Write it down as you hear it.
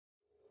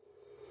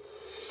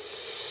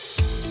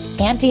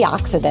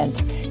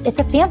antioxidant. It's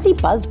a fancy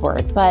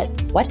buzzword, but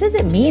what does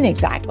it mean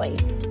exactly?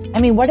 I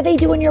mean, what do they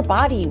do in your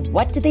body?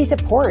 What do they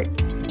support?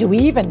 Do we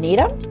even need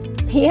them?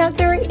 The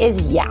answer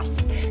is yes.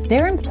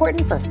 They're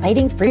important for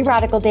fighting free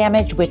radical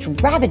damage, which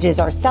ravages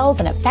our cells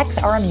and affects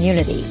our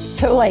immunity.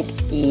 So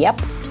yep,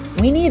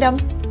 we need them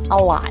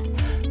a lot.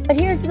 But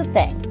here's the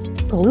thing.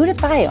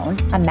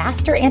 Glutathione, a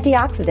master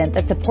antioxidant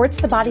that supports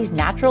the body's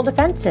natural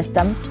defense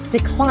system,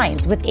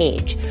 declines with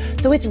age.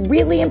 So it's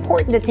really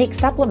important to take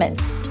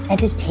supplements and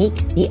to take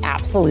the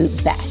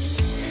absolute best.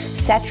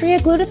 Cetria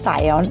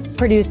glutathione,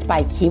 produced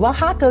by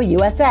Kiwahako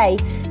USA,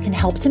 can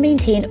help to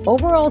maintain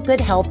overall good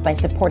health by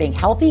supporting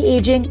healthy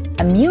aging,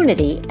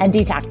 immunity, and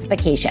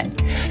detoxification.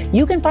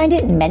 You can find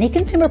it in many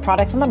consumer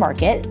products on the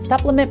market,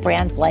 supplement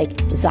brands like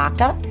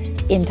Zaka,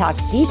 Intox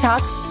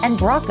Detox, and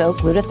Bracco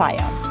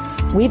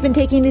Glutathione. We've been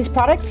taking these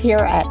products here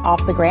at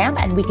Off the Gram,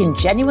 and we can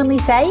genuinely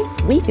say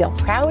we feel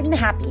proud and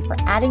happy for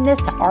adding this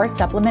to our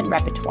supplement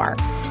repertoire.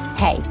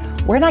 Hey,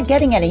 we're not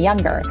getting any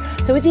younger,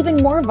 so it's even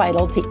more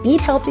vital to eat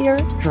healthier,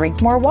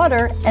 drink more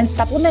water, and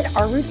supplement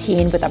our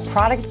routine with a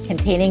product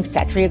containing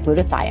Cetria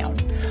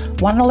glutathione.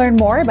 Want to learn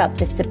more about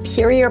this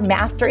superior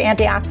master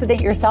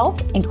antioxidant yourself,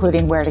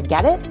 including where to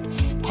get it?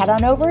 Head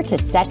on over to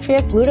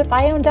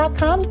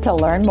cetriaglutathione.com to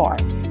learn more.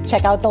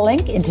 Check out the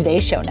link in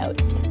today's show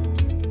notes.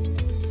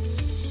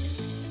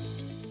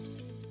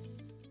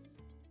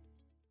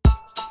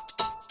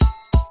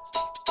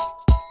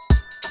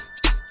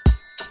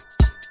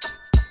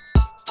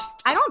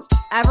 I don't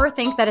ever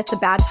think that it's a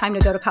bad time to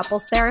go to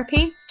couples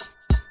therapy.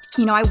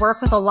 You know, I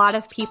work with a lot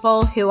of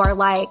people who are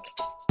like,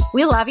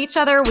 we love each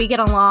other, we get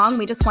along,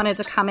 we just wanted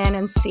to come in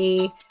and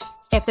see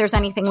if there's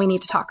anything we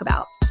need to talk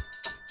about.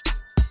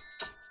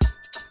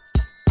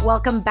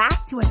 Welcome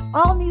back to an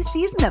all-new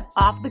season of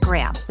Off the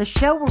Gram, the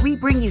show where we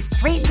bring you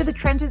straight into the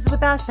trenches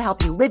with us to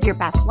help you live your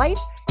best life,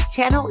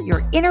 channel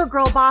your inner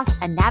girl boss,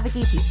 and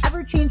navigate the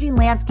ever-changing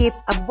landscapes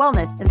of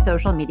wellness and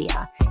social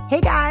media.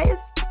 Hey, guys.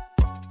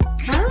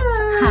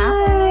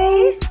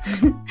 Hi.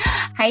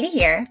 Heidi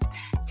here.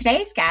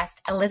 Today's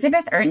guest,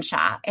 Elizabeth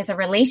Earnshaw, is a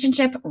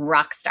relationship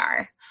rock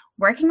star.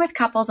 Working with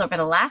couples over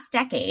the last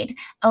decade,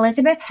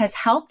 Elizabeth has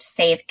helped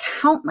save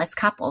countless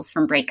couples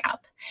from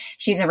breakup.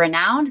 She's a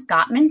renowned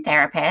Gottman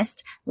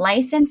therapist,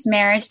 licensed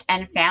marriage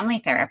and family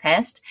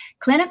therapist,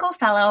 clinical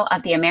fellow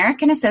of the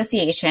American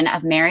Association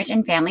of Marriage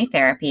and Family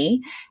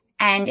Therapy,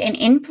 and an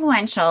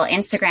influential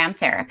Instagram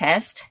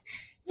therapist.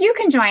 You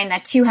can join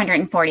the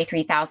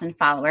 243,000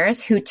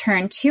 followers who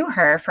turn to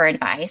her for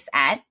advice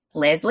at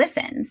Liz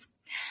Listens.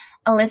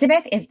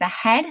 Elizabeth is the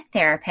head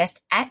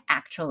therapist at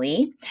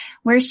Actually,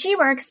 where she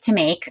works to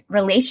make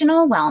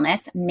relational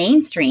wellness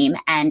mainstream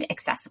and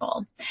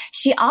accessible.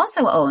 She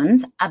also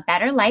owns A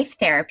Better Life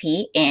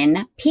Therapy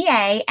in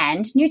PA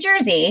and New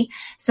Jersey,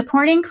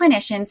 supporting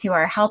clinicians who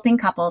are helping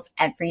couples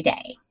every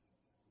day.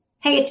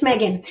 Hey, it's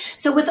Megan.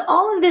 So with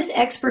all of this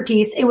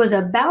expertise, it was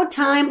about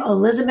time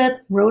Elizabeth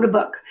wrote a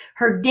book.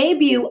 Her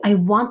debut, I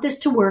Want This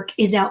to Work,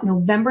 is out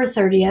November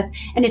 30th,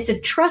 and it's a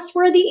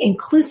trustworthy,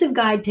 inclusive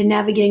guide to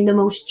navigating the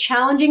most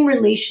challenging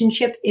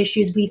relationship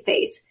issues we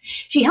face.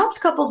 She helps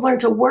couples learn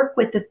to work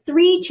with the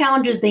 3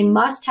 challenges they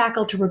must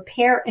tackle to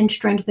repair and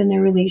strengthen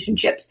their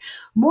relationships.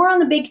 More on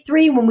the big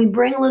 3 when we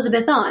bring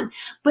Elizabeth on,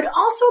 but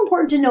also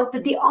important to note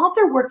that the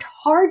author worked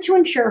hard to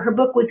ensure her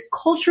book was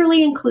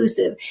culturally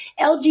inclusive,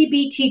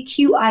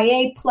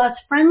 LGBTQIA plus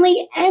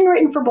friendly, and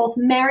written for both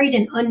married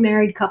and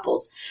unmarried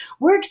couples.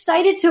 We're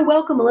excited to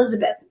welcome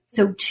Elizabeth.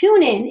 So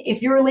tune in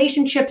if your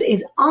relationship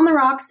is on the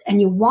rocks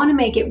and you want to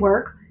make it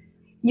work.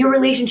 Your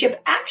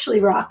relationship actually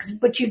rocks,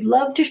 but you'd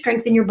love to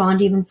strengthen your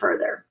bond even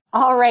further.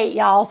 All right,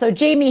 y'all. So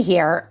Jamie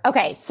here.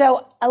 Okay,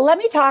 so let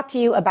me talk to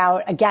you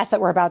about a guest that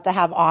we're about to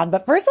have on.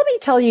 But first, let me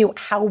tell you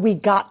how we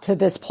got to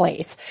this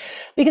place.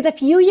 Because a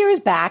few years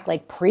back,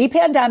 like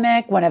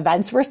pre-pandemic, when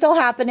events were still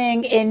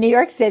happening in New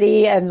York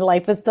City and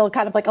life was still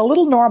kind of like a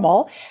little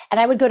normal, and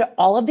I would go to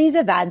all of these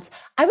events,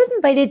 I was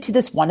invited to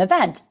this one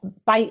event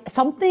by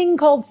something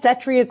called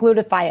Cetria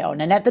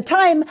glutathione. And at the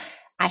time,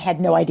 I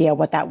had no idea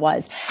what that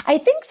was. I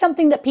think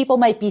something that people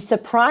might be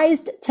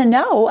surprised to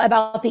know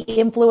about the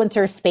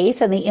influencer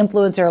space and the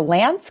influencer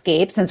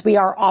landscape, since we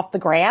are off the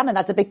gram, and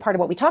that's a big part of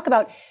what we talk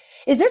about,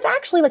 is there's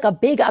actually like a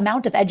big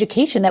amount of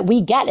education that we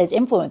get as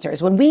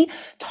influencers. When we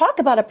talk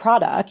about a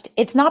product,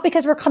 it's not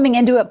because we're coming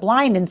into it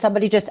blind and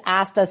somebody just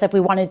asked us if we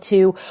wanted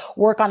to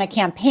work on a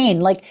campaign.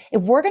 Like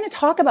if we're going to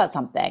talk about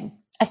something,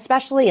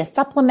 especially a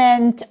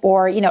supplement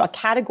or, a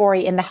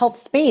category in the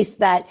health space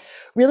that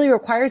really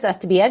requires us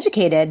to be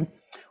educated,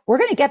 we're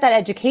going to get that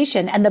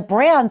education, and the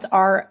brands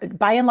are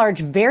by and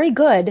large very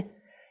good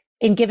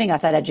in giving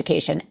us that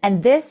education.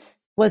 And this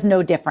was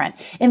no different.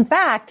 In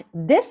fact,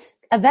 this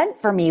event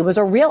for me was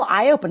a real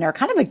eye-opener,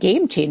 kind of a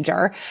game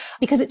changer,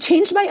 because it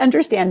changed my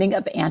understanding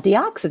of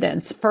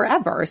antioxidants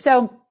forever.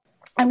 So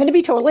I'm going to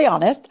be totally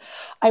honest.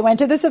 I went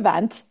to this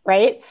event,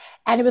 right?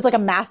 And it was like a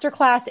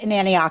masterclass in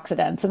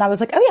antioxidants. And I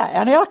was like, oh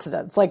yeah,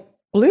 antioxidants, like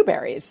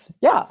blueberries.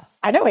 Yeah,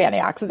 I know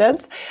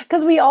antioxidants,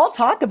 because we all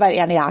talk about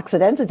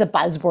antioxidants. It's a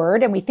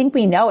buzzword and we think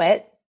we know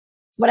it.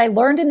 What I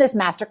learned in this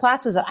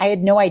masterclass was that I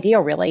had no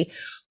idea really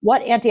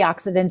what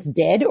antioxidants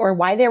did or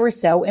why they were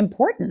so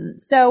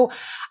important. So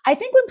I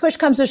think when push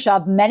comes to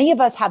shove, many of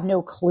us have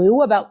no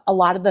clue about a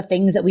lot of the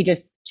things that we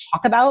just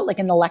talk about, like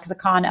in the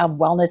lexicon of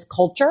wellness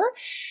culture.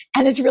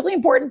 And it's really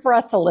important for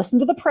us to listen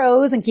to the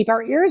pros and keep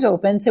our ears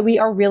open so we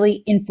are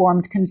really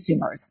informed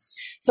consumers.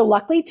 So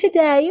luckily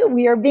today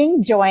we are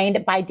being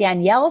joined by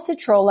Danielle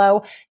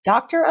Citrolo,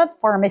 Doctor of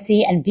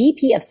Pharmacy and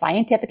VP of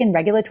Scientific and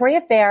Regulatory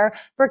Affairs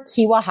for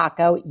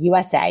Kiwahaco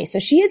USA. So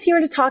she is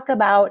here to talk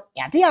about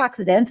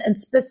antioxidants and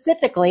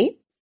specifically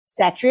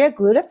Cetria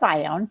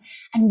glutathione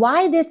and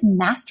why this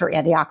master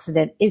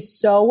antioxidant is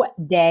so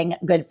dang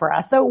good for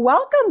us. So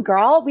welcome,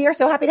 girl. We are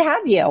so happy to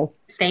have you.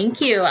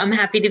 Thank you. I'm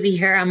happy to be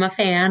here. I'm a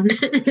fan.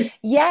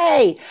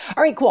 Yay.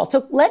 All right, cool.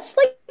 So let's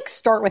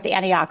start with the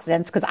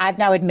antioxidants because I've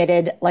now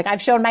admitted,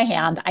 I've shown my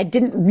hand. I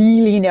didn't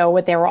really know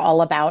what they were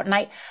all about. And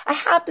I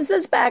have to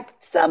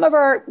suspect some of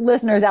our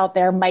listeners out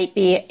there might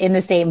be in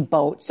the same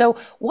boat. So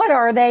what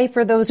are they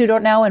for those who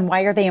don't know and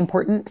why are they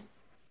important?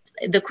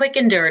 The quick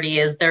and dirty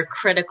is they're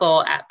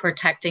critical at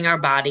protecting our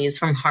bodies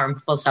from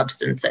harmful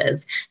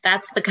substances.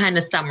 That's the kind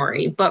of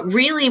summary. But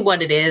really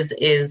what it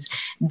is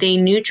they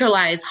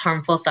neutralize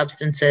harmful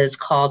substances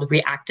called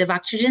reactive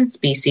oxygen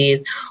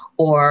species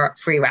or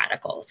free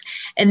radicals.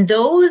 And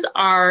those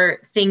are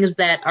things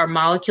that are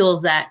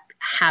molecules that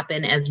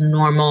happen as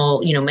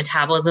normal,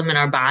 metabolism in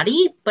our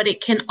body, but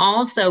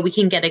we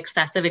can get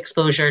excessive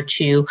exposure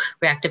to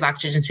reactive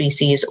oxygen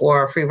species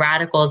or free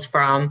radicals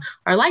from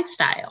our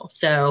lifestyle.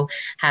 So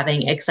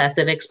having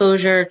excessive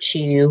exposure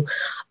to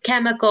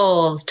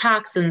chemicals,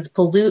 toxins,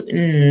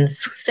 pollutants,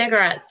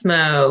 cigarette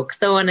smoke,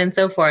 so on and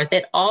so forth,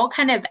 it all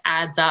kind of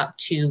adds up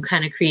to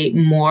kind of create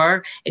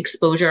more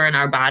exposure in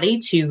our body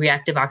to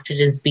reactive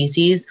oxygen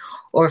species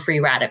or free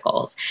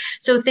radicals.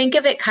 So think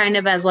of it kind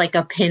of as like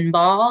a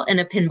pinball in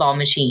a pinball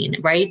machine,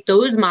 right?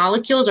 Those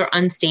molecules are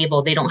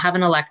unstable. They don't have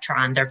an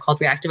electron. They're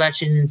called reactive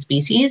oxygen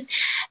species,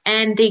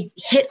 and they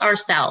hit our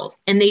cells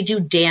and they do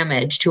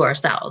damage to our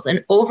cells.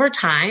 And over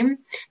time,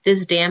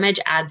 this damage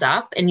adds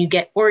up and you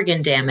get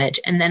organ damage,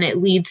 and then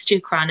it leads to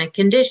chronic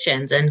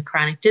conditions and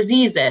chronic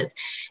diseases.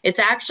 It's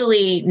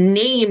actually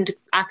named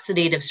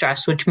oxidative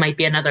stress, which might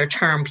be another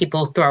term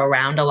people throw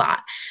around a lot.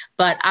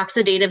 But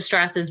oxidative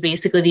stress is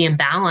basically the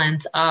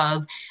imbalance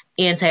of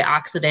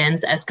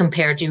antioxidants as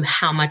compared to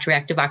how much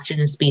reactive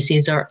oxygen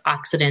species or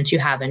oxidants you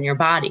have in your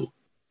body.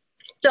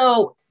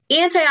 So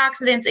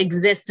antioxidants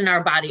exist in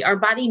our body. Our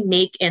body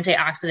make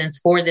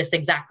antioxidants for this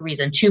exact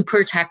reason, to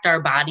protect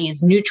our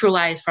bodies,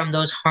 neutralize from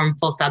those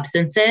harmful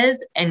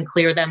substances and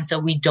clear them so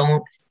we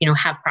don't,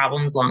 have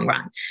problems long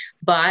run.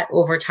 But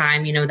over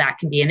time, that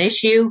can be an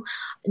issue.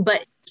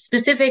 But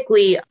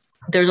specifically,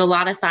 there's a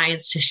lot of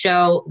science to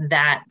show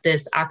that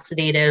this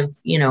oxidative,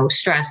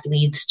 stress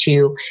leads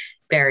to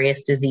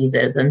various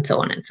diseases and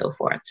so on and so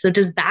forth. So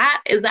is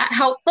that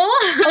helpful?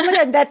 Oh my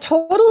God, that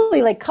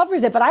totally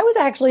covers it. But I was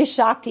actually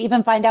shocked to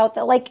even find out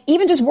that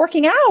even just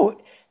working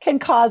out can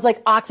cause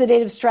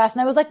oxidative stress.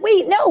 And I was like,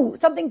 wait, no,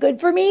 something good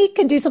for me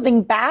can do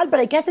something bad.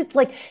 But I guess it's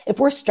if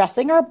we're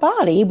stressing our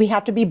body, we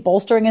have to be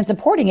bolstering and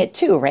supporting it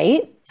too,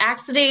 right?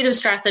 Oxidative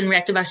stress and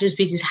reactive oxygen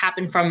species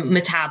happen from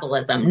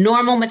metabolism,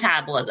 normal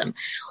metabolism.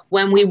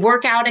 When we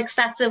work out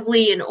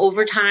excessively and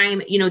over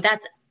time,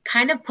 that's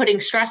kind of putting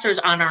stressors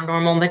on our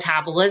normal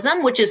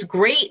metabolism, which is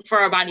great for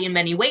our body in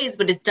many ways,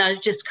 but it does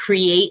just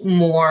create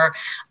more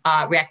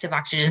reactive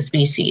oxygen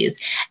species.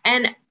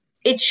 And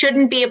it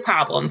shouldn't be a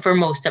problem for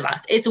most of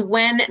us. It's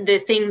when the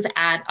things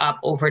add up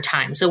over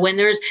time. So when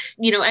there's,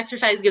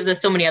 exercise gives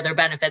us so many other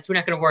benefits, we're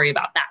not going to worry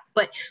about that.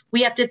 But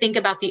we have to think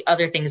about the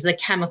other things, the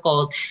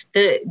chemicals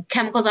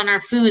on our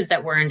foods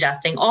that we're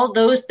ingesting, all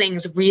those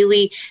things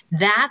really,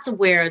 that's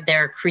where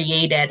they're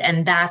created.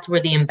 And that's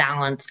where the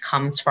imbalance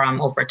comes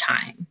from over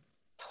time.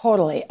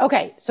 Totally.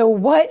 Okay. So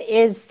what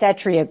is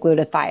Cetria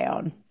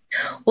glutathione?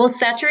 Well,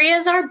 Cetria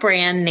is our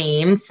brand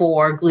name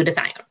for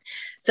glutathione.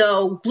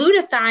 So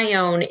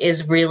glutathione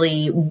is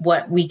really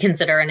what we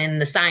consider, and in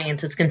the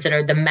science, it's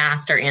considered the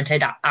master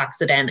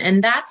antioxidant.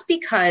 And that's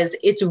because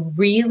it's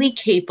really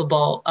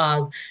capable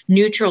of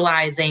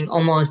neutralizing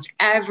almost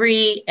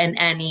every and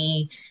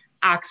any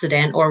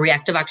oxidant or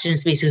reactive oxygen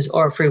species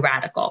or free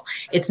radical.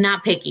 It's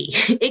not picky.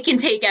 It can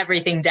take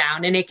everything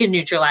down and it can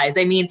neutralize.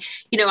 I mean,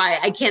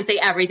 I can't say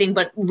everything,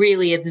 but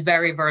really it's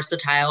very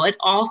versatile. It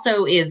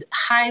also is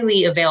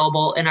highly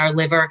available in our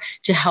liver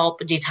to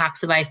help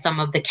detoxify some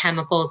of the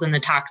chemicals and the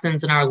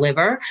toxins in our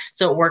liver.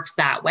 So it works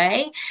that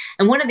way.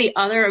 And one of the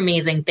other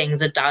amazing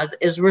things it does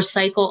is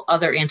recycle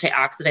other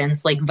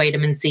antioxidants like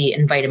vitamin C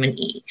and vitamin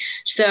E.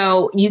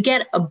 So you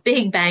get a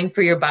big bang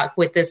for your buck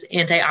with this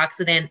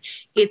antioxidant.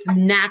 It's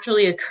naturally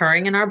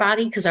occurring in our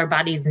body because our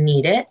bodies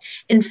need it.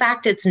 In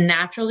fact, it's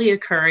naturally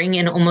occurring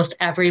in almost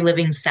every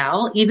living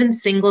cell. Even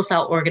single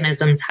cell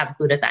organisms have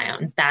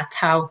glutathione. That's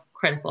how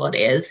critical it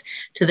is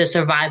to the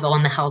survival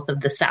and the health of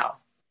the cell.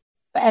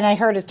 And I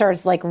heard it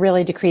starts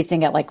really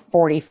decreasing at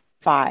 40,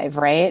 45,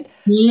 right?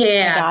 Yeah.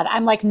 Oh my God,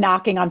 I'm like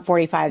knocking on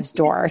 45's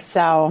door.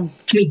 So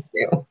me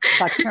too.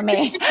 Sucks for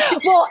me.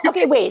 Well,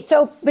 okay, wait.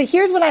 But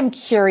here's what I'm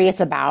curious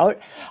about.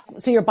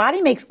 So your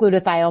body makes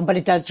glutathione, but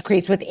it does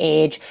decrease with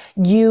age.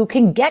 You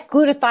can get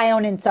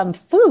glutathione in some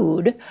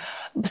food.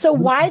 So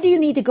why do you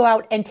need to go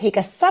out and take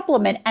a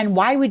supplement? And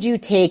why would you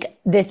take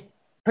this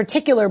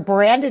particular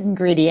branded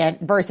ingredient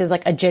versus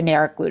like a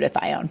generic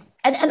glutathione?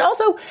 And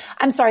also,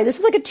 I'm sorry, this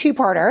is like a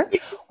two-parter.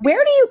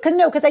 Where do you,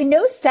 because I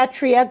know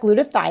Cetria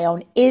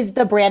glutathione is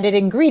the branded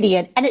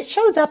ingredient and it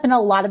shows up in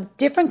a lot of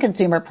different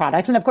consumer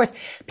products. And of course,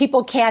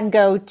 people can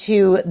go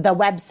to the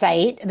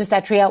website, the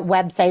Cetria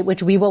website,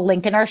 which we will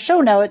link in our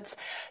show notes,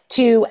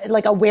 to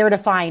like a where to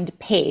find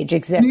page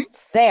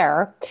exists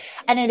there.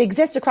 And it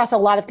exists across a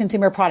lot of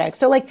consumer products.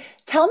 So like,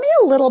 tell me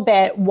a little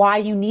bit why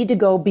you need to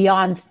go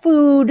beyond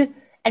food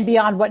and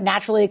beyond what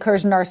naturally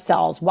occurs in our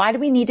cells. Why do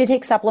we need to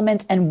take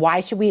supplements and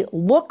why should we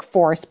look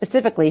for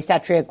specifically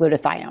Cetria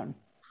glutathione?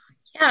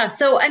 Yeah.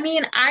 So, I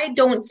mean, I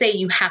don't say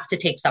you have to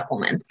take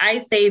supplements. I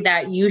say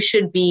that you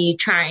should be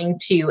trying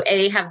to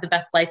have the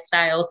best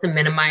lifestyle to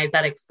minimize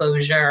that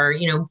exposure,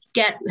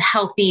 get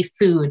healthy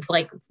foods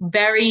like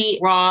very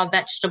raw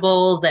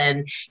vegetables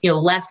and,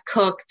 less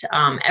cooked.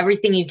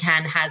 Everything you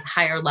can has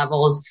higher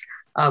levels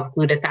of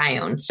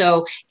glutathione.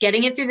 So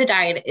getting it through the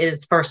diet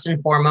is first and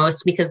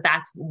foremost because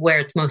that's where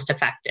it's most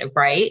effective,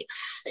 right?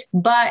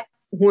 But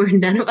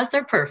none of us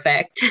are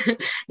perfect.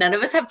 None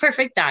of us have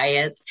perfect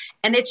diets.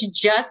 And it's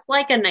just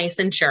like a nice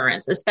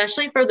insurance,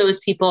 especially for those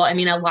people. I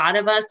mean, a lot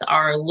of us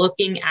are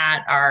looking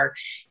at our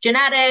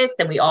genetics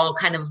and we all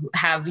kind of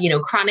have,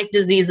 chronic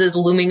diseases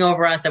looming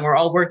over us and we're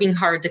all working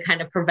hard to kind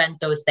of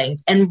prevent those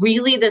things. And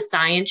really the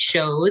science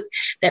shows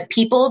that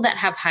people that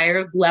have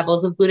higher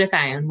levels of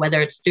glutathione,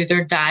 whether it's through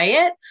their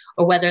diet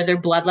or whether their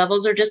blood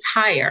levels are just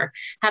higher,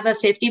 have a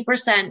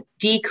 50%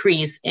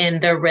 decrease in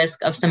their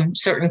risk of some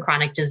certain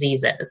chronic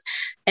diseases.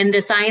 And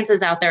the science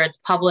is out there, it's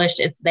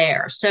published, it's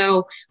there.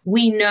 So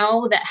we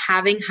know that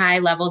having high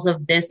levels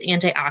of this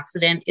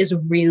antioxidant is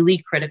really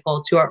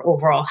critical to our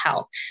overall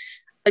health.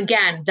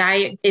 Again,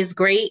 diet is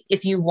great.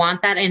 If you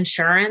want that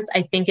insurance,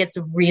 I think it's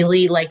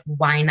really like,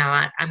 why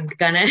not?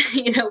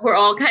 We're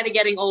all kind of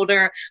getting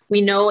older.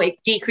 We know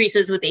it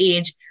decreases with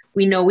age.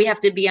 We know we have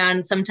to be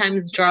on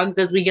sometimes drugs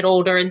as we get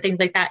older and things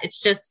like that.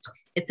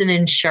 It's an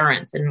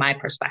insurance in my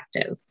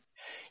perspective.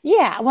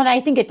 Yeah. Well,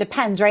 I think it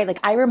depends, right? Like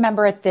I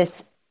remember at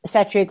this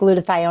Cetria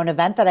glutathione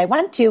event that I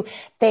went to,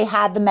 they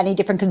had the many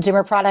different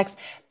consumer products.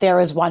 There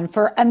was one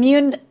for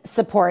immune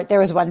support. There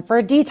was one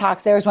for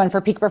detox. There was one for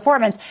peak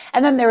performance.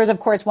 And then there was, of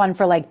course, one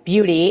for like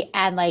beauty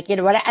and like,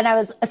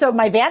 so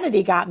my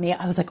vanity got me.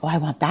 I was like, oh, I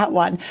want that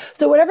one.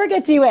 So whatever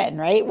gets you in,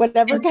 right?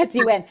 Whatever gets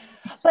you in.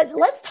 But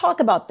let's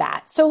talk about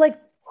that. So like,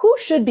 who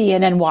should be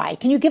in and why?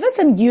 Can you give us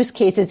some use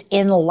cases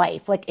in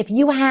life? Like if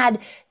you had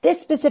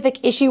this specific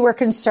issue or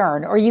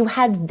concern, or you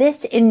had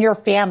this in your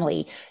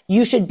family,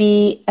 you should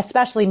be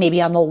especially maybe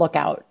on the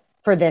lookout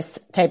for this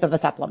type of a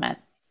supplement.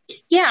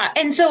 Yeah.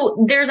 And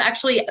so there's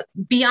actually,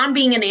 beyond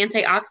being an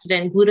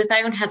antioxidant,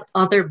 glutathione has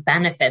other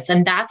benefits.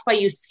 And that's why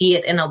you see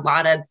it in a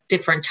lot of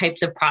different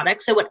types of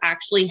products. So it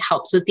actually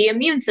helps with the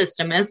immune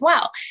system as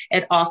well.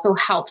 It also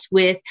helps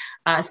with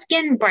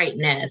skin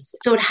brightness.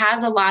 So it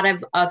has a lot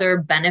of other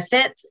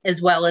benefits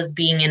as well as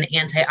being an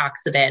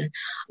antioxidant.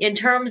 In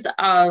terms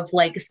of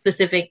like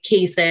specific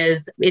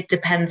cases, it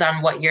depends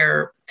on what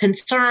your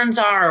concerns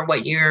are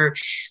or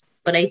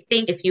But I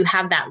think if you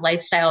have that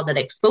lifestyle that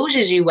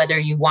exposes you, whether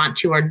you want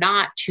to or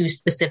not, to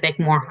specific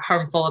more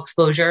harmful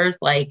exposures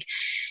like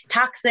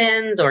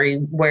toxins or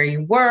where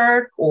you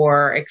work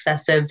or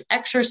excessive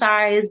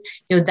exercise,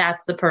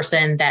 that's the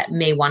person that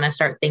may want to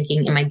start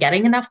thinking, am I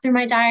getting enough through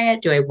my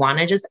diet? Do I want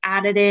to just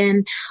add it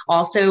in?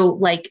 Also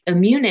like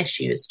immune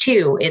issues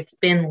too. It's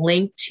been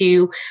linked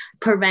to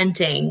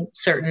preventing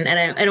certain,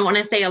 and I don't want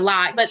to say a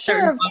lot, but sure,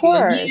 certain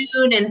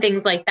autoimmune and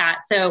things like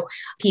that. So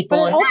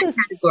people in that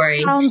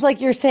category. Sounds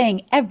like you're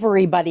saying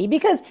everybody,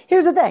 because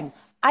here's the thing.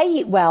 I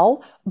eat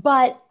well,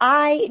 but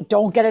I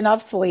don't get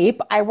enough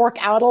sleep. I work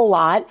out a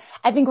lot.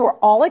 I think we're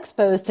all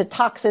exposed to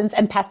toxins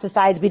and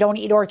pesticides. We don't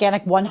eat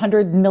organic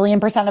 100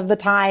 million% of the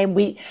time.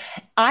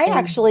 I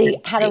actually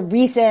had a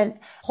recent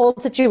whole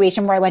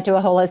situation where I went to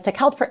a holistic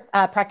health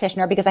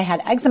practitioner because I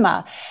had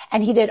eczema,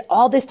 and he did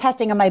all this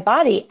testing on my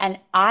body, and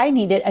I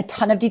needed a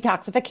ton of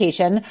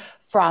detoxification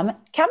from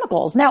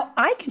chemicals. Now,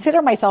 I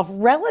consider myself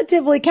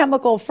relatively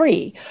chemical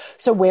free.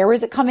 So where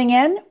is it coming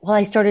in? Well,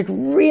 I started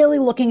really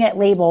looking at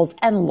labels,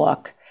 and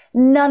look,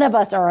 none of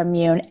us are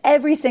immune.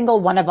 Every single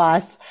one of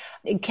us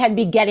can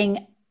be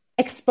getting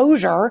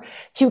exposure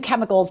to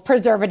chemicals,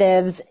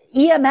 preservatives,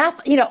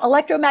 EMF,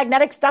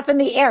 electromagnetic stuff in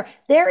the air.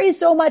 There is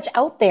so much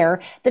out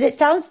there that it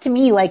sounds to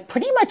me like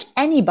pretty much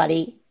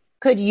anybody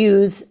could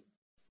use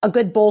a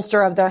good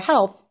bolster of their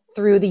health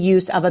through the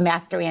use of a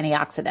master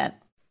antioxidant.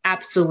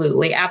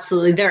 Absolutely.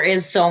 Absolutely. There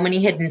is so many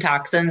hidden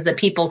toxins that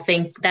people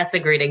think. That's a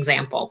great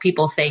example.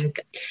 People think,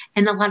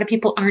 and a lot of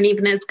people aren't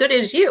even as good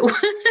as you.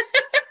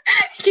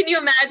 Can you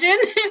imagine?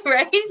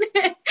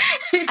 Right?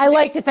 I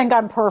like to think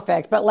I'm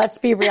perfect, but let's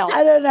be real.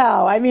 I don't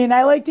know. I mean,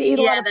 I like to eat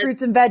a lot of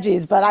fruits and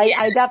veggies, but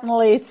I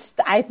definitely,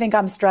 I think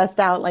I'm stressed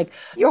out. Like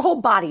your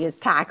whole body is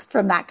taxed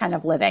from that kind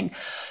of living.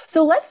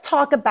 So let's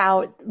talk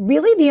about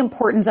really the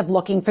importance of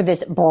looking for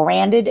this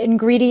branded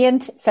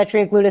ingredient,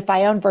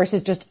 cetriaglutathione,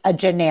 versus just a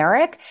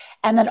generic.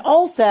 And then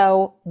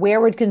also,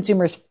 where would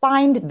consumers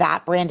find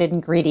that branded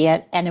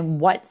ingredient and in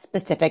what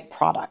specific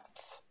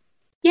products?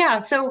 Yeah.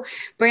 So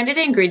branded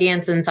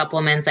ingredients and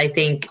supplements, I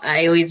think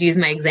I always use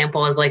my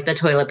example as like the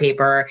toilet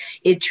paper.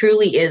 It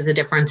truly is a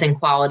difference in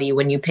quality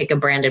when you pick a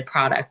branded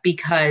product,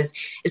 because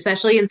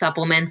especially in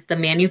supplements, the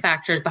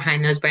manufacturers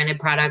behind those branded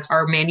products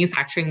are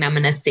manufacturing them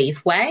in a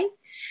safe way.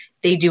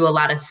 They do a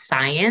lot of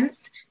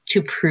science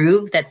to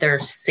prove that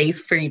they're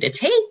safe for you to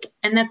take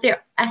and that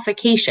they're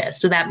efficacious.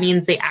 So that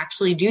means they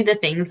actually do the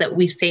things that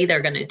we say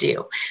they're going to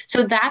do.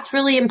 So that's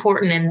really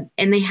important.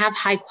 And they have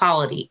high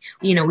quality.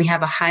 You know, we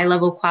have a high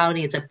level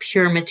quality. It's a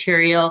pure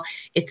material.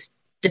 It's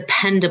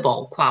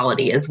dependable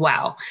quality as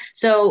well.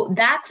 So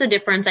that's the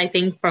difference, I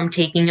think, from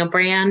taking a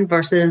brand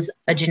versus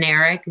a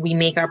generic. We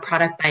make our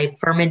product by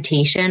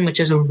fermentation, which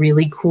is a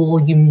really cool,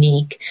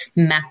 unique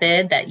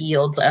method that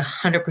yields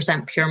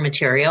 100% pure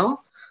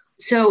material.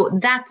 So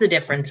that's the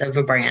difference of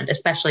a brand,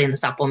 especially in the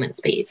supplement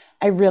space.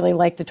 I really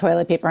like the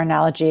toilet paper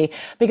analogy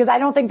because I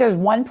don't think there's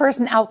one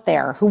person out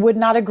there who would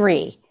not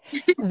agree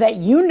that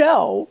you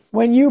know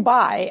when you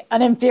buy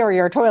an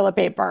inferior toilet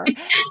paper.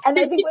 And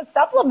I think with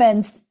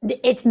supplements,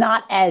 it's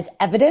not as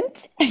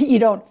evident. You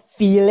don't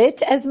feel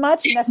it as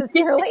much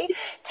necessarily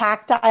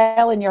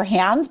tactile in your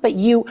hands, but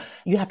you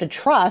have to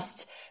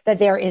trust that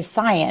there is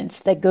science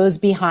that goes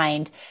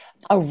behind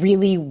a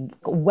really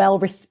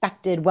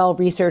well-respected,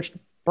 well-researched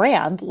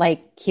brand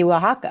like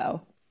Kiwahako.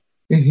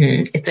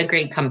 Mm-hmm. It's a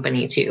great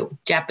company too.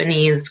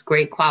 Japanese,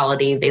 great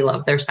quality. They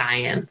love their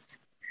science.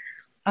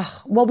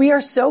 Oh, well, we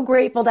are so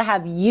grateful to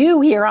have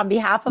you here on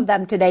behalf of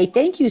them today.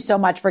 Thank you so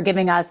much for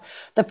giving us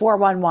the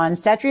 411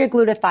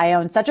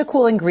 cetriaglutathione, such a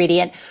cool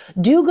ingredient.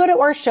 Do go to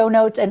our show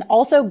notes and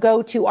also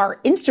go to our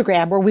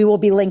Instagram where we will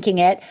be linking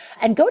it,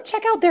 and go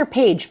check out their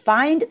page.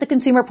 Find the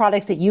consumer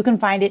products that you can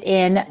find it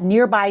in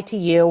nearby to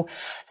you.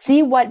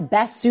 See what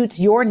best suits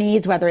your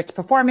needs, whether it's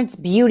performance,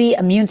 beauty,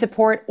 immune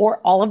support, or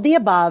all of the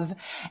above,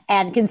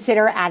 and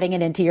consider adding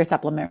it into your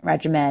supplement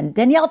regimen.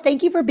 Danielle,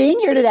 thank you for being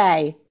here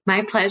today.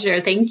 My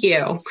pleasure. Thank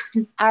you.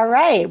 All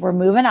right, we're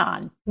moving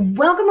on.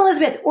 Welcome,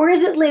 Elizabeth. Or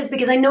is it Liz?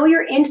 Because I know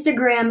your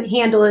Instagram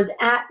handle is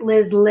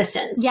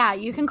 @LizListens. Yeah,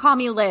 you can call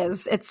me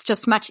Liz. It's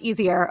just much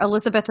easier.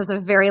 Elizabeth is a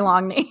very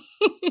long name.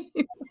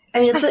 I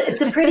mean,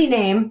 it's a pretty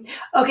name.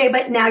 Okay,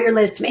 but now you're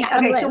Liz to me. Yeah,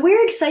 okay, so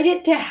we're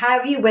excited to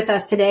have you with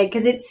us today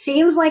because it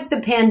seems like the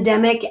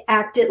pandemic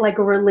acted like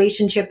a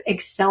relationship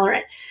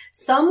accelerant.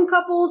 Some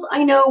couples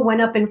I know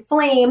went up in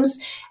flames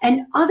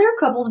and other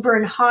couples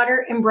burned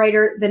hotter and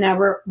brighter than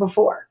ever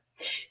before.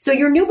 So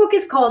your new book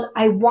is called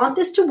I Want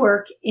This to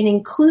Work, an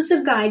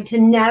inclusive guide to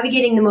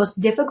navigating the most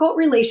difficult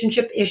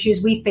relationship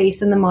issues we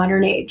face in the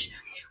modern age.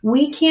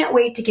 We can't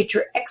wait to get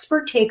your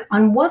expert take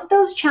on what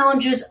those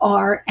challenges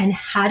are and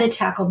how to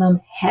tackle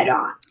them head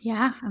on.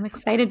 Yeah, I'm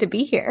excited to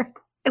be here.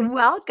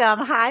 Welcome.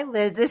 Hi,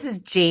 Liz. This is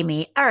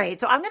Jamie. All right.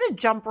 So I'm going to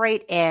jump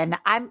right in.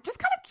 I'm just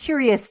kind of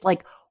curious,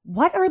 like,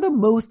 what are the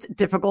most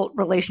difficult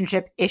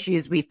relationship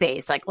issues we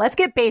face? Like, let's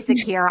get basic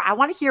here. I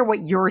want to hear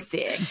what you're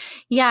seeing.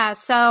 Yeah.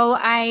 So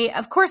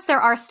of course, there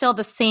are still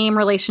the same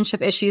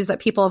relationship issues that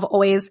people have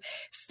always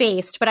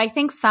faced, but I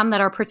think some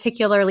that are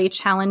particularly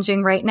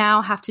challenging right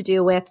now have to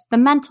do with the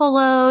mental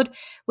load,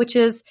 which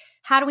is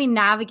how do we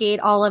navigate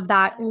all of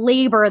that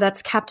labor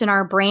that's kept in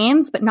our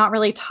brains, but not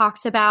really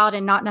talked about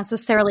and not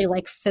necessarily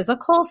like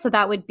physical. So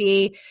that would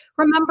be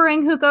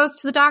remembering who goes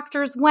to the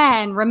doctors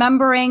when,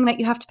 remembering that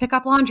you have to pick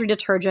up laundry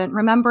detergent,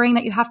 remembering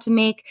that you have to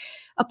make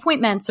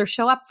appointments or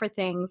show up for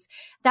things.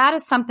 That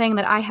is something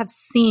that I have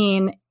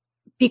seen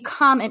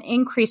become an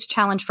increased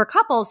challenge for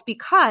couples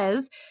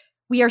because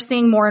we are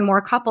seeing more and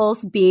more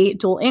couples be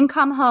dual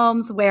income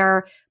homes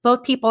where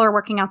both people are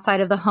working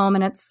outside of the home,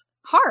 and it's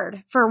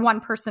hard for one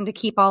person to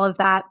keep all of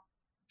that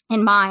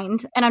in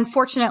mind. And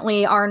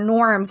unfortunately, our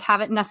norms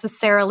haven't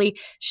necessarily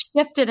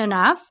shifted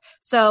enough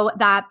so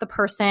that the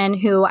person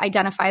who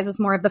identifies as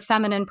more of the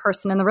feminine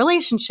person in the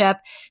relationship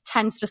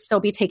tends to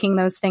still be taking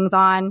those things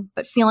on,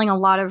 but feeling a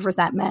lot of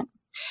resentment.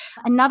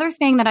 Another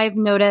thing that I've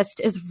noticed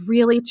is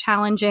really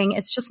challenging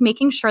is just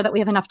making sure that we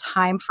have enough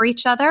time for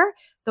each other.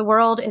 The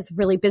world is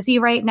really busy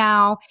right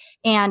now,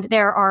 and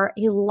there are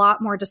a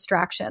lot more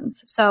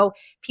distractions. So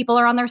people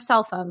are on their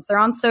cell phones, they're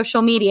on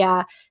social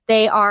media,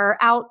 they are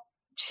out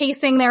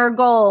chasing their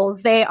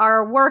goals, they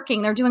are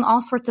working, they're doing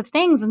all sorts of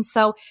things. And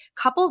so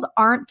couples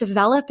aren't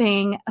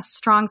developing a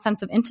strong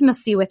sense of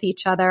intimacy with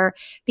each other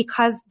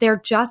because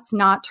they're just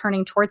not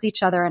turning towards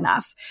each other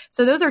enough.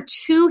 So those are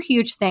two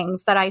huge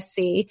things that I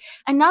see.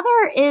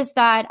 Another is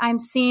that I'm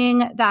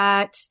seeing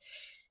that,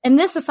 and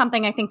this is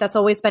something I think that's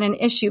always been an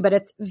issue, but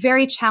it's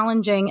very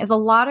challenging, is a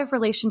lot of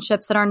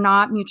relationships that are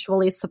not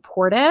mutually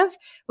supportive,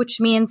 which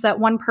means that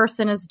one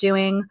person is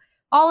doing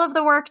all of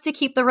the work to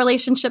keep the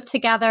relationship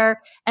together,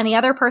 and the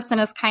other person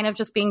is kind of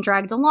just being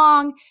dragged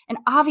along. And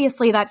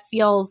obviously that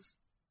feels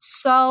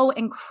so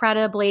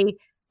incredibly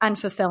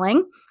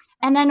unfulfilling.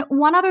 And then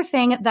one other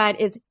thing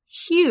that is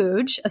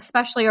huge,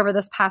 especially over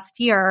this past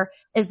year,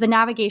 is the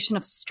navigation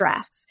of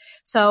stress.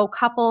 So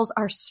couples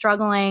are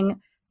struggling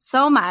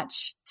so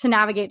much to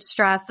navigate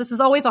stress. This is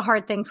always a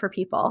hard thing for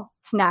people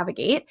to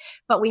navigate,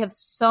 but we have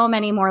so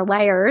many more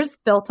layers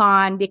built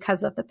on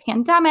because of the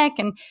pandemic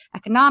and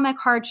economic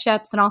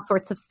hardships and all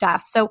sorts of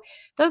stuff. So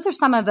those are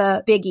some of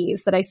the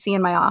biggies that I see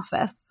in my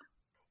office.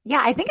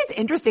 Yeah, I think it's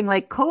interesting.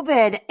 Like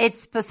COVID,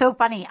 it's so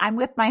funny. I'm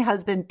with my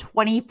husband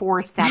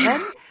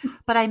 24/7,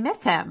 but I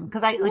miss him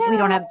because we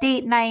don't have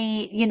date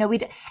night,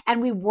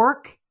 and we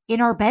work in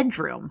our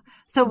bedroom.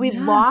 So we've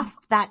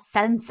lost that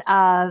sense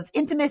of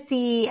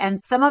intimacy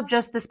and some of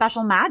just the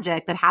special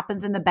magic that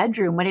happens in the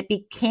bedroom when it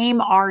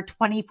became our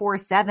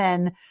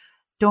 24/7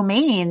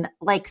 domain,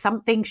 like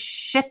something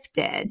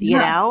shifted,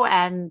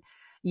 and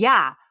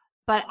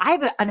but I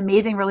have an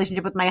amazing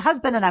relationship with my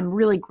husband and I'm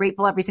really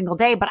grateful every single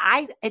day. But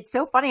it's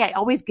so funny. I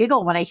always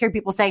giggle when I hear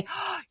people say,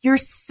 oh, you're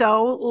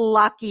so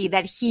lucky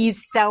that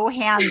he's so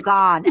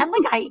hands-on. And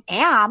like, I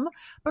am,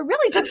 but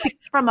really just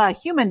from a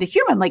human to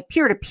human, like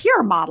peer to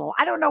peer model.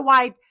 I don't know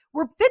why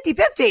we're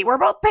 50-50. We're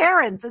both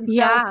parents. And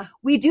so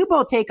we do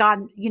both take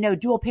on,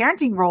 dual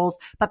parenting roles,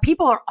 but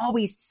people are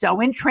always so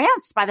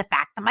entranced by the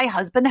fact that my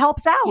husband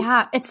helps out.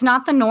 Yeah. It's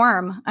not the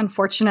norm,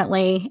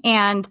 unfortunately.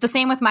 And the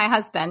same with my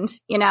husband,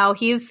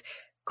 he's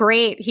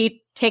great.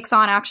 He takes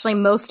on actually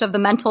most of the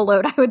mental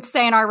load, I would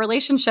say, in our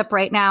relationship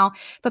right now.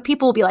 But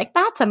people will be like,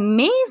 that's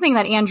amazing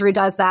that Andrew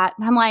does that.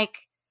 And I'm like,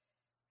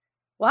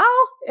 well,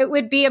 it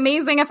would be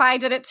amazing if I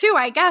did it too,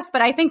 I guess.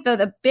 But I think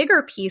the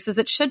bigger piece is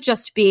it should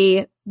just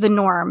be the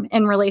norm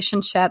in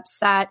relationships,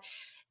 that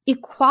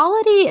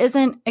equality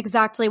isn't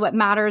exactly what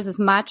matters as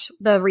much,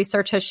 the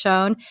research has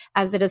shown,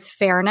 as it is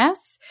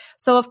fairness.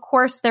 So of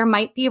course, there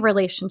might be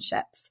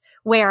relationships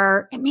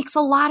where it makes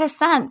a lot of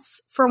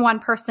sense for one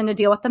person to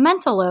deal with the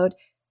mental load.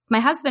 My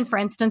husband, for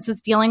instance,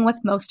 is dealing with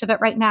most of it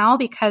right now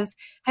because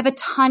I have a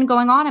ton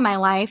going on in my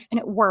life and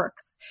it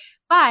works.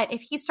 But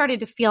if he started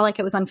to feel like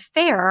it was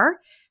unfair,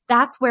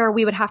 that's where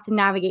we would have to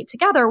navigate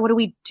together. What do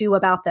we do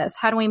about this?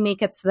 How do we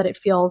make it so that it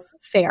feels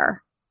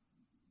fair?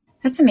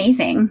 That's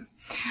amazing.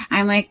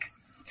 I'm like,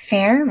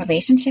 fair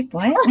relationship?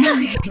 What?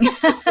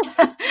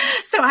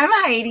 So I'm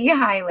Heidi.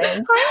 Hi,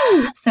 Liz.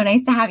 Hi. So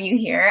nice to have you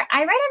here.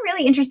 I read a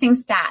really interesting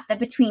stat that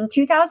between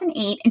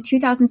 2008 and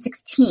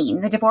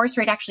 2016, the divorce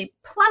rate actually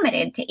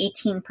plummeted to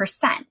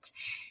 18%.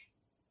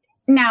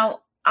 Now,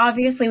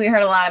 obviously, we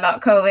heard a lot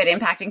about COVID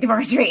impacting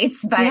divorce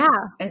rates, but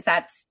is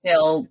that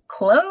still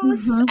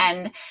close? Mm-hmm.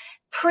 And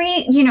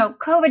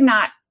COVID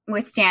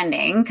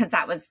notwithstanding, because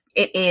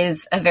it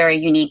is a very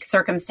unique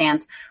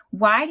circumstance.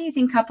 Why do you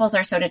think couples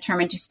are so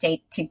determined to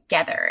stay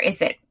together?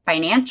 Is it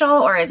financial,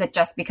 or is it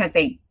just because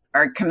they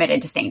are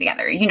committed to staying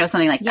together?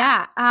 Something like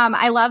that. Yeah.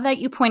 I love that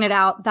you pointed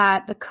out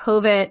that the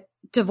COVID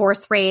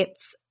divorce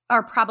rates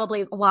are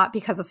probably a lot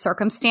because of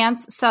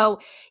circumstance. So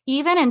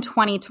even in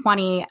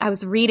 2020, I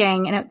was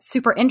reading, and it's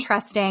super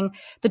interesting,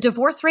 the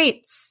divorce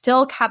rate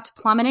still kept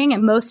plummeting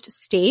in most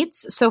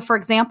states. So for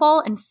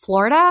example, in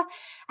Florida,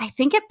 I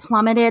think it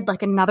plummeted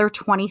like another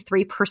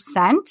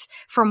 23%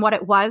 from what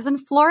it was in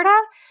Florida.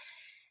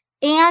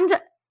 And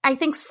I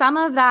think some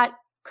of that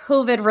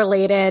COVID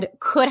related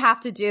could have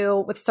to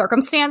do with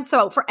circumstance.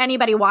 So for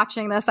anybody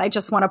watching this, I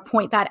just want to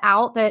point that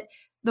out, that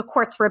the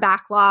courts were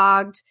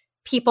backlogged.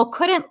 People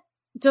couldn't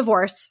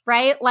divorce,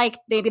 right? Like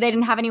maybe they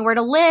didn't have anywhere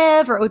to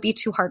live, or it would be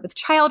too hard with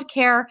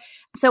childcare.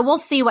 So we'll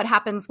see what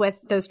happens with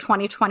those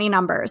 2020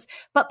 numbers.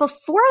 But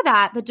before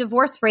that, the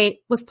divorce rate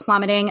was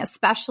plummeting,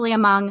 especially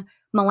among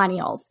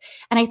millennials.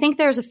 And I think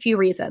there's a few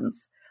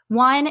reasons.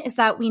 One is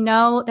that we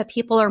know that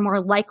people are more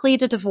likely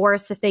to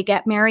divorce if they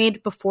get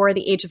married before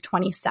the age of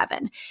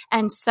 27.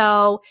 And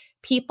so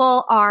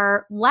people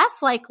are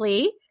less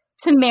likely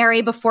to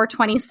marry before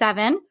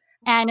 27.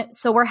 And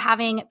so we're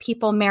having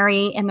people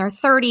marry in their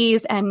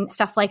 30s and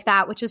stuff like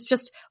that, which is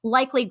just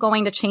likely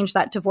going to change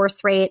that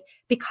divorce rate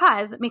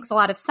because it makes a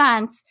lot of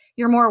sense.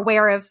 You're more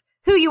aware of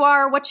who you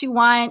are, what you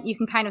want. You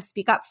can kind of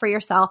speak up for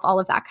yourself, all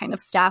of that kind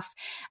of stuff.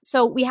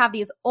 So we have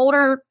these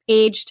older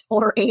aged,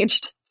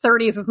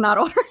 30s is not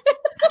older.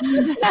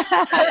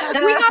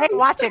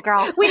 Watch it,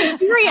 girl. We have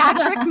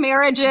geriatric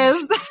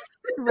marriages.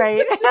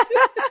 Right.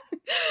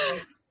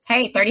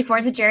 Hey, 34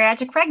 is a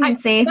geriatric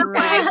pregnancy. That's why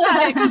I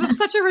said it, because it's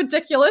such a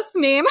ridiculous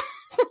name.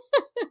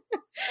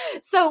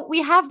 So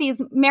we have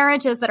these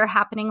marriages that are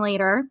happening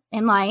later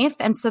in life,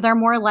 and so they're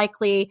more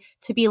likely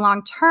to be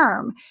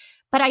long-term.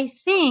 But I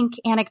think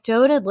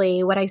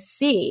anecdotally, what I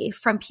see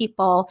from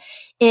people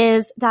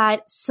is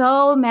that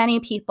so many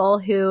people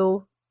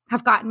who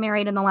have gotten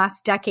married in the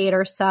last decade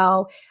or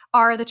so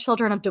are the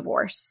children of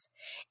divorce.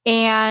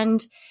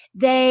 And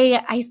they,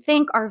 I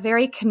think, are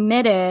very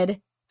committed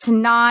to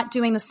not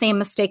doing the same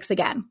mistakes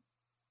again.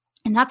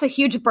 And that's a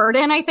huge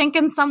burden, I think,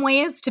 in some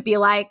ways, to be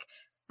like,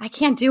 I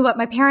can't do what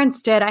my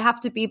parents did. I have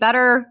to be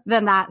better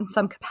than that in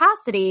some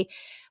capacity.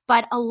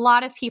 But a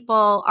lot of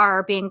people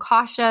are being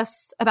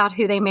cautious about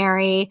who they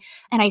marry.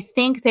 And I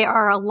think they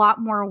are a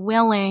lot more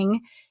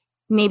willing,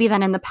 maybe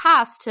than in the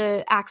past,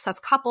 to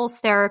access couples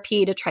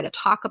therapy, to try to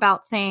talk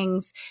about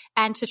things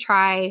and to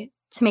try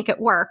to make it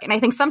work. And I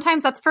think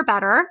sometimes that's for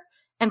better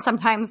and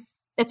sometimes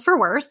it's for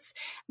worse.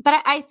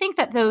 But I think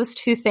that those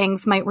two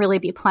things might really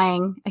be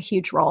playing a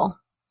huge role.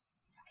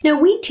 Now,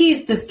 we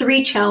teased the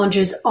 3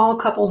 challenges all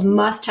couples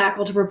must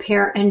tackle to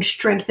repair and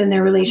strengthen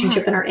their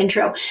relationship in our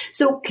intro.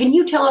 So can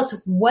you tell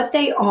us what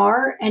they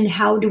are and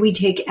how do we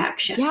take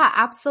action? Yeah,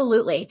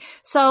 absolutely.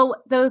 So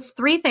those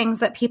 3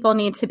 things that people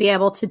need to be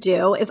able to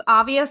do is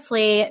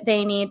obviously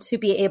they need to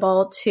be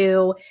able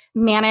to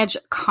manage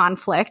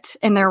conflict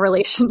in their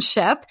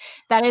relationship.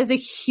 That is a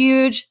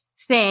huge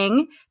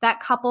thing that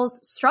couples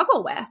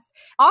struggle with.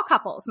 All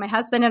couples, my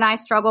husband and I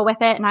struggle with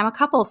it, and I'm a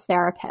couples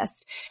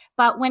therapist.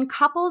 But when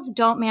couples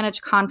don't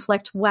manage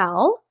conflict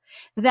well,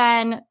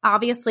 then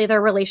obviously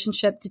their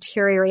relationship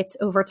deteriorates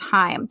over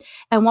time.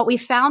 And what we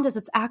found is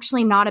it's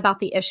actually not about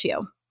the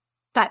issue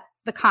that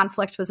the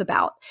conflict was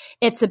about.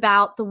 It's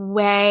about the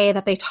way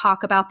that they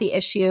talk about the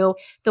issue,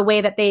 the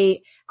way that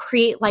they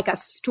create like a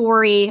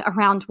story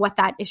around what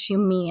that issue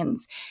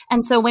means.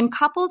 And so when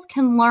couples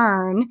can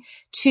learn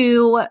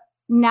to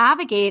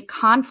navigate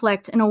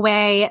conflict in a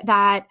way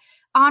that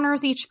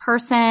honors each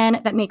person,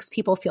 that makes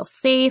people feel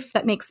safe,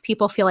 that makes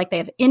people feel like they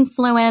have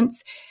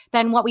influence,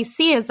 then what we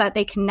see is that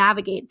they can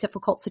navigate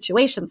difficult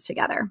situations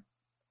together.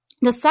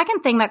 The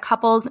second thing that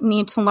couples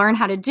need to learn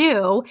how to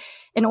do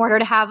in order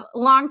to have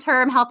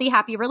long-term, healthy,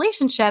 happy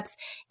relationships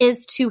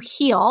is to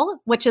heal,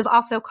 which is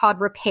also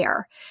called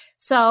repair.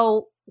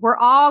 So we're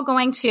all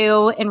going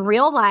to, in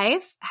real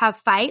life, have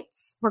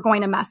fights. We're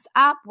going to mess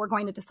up. We're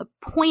going to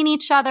disappoint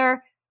each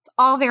other. It's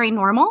all very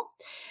normal.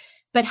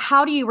 But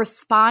how do you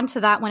respond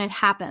to that when it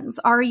happens?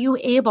 Are you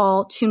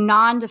able to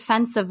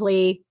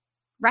non-defensively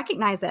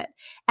recognize it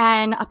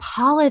and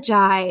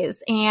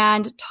apologize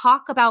and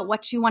talk about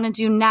what you want to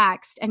do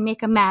next and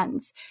make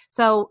amends?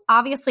 So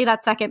obviously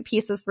that second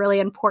piece is really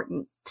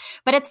important.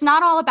 But it's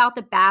not all about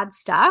the bad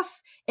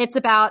stuff. It's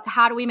about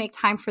how do we make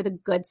time for the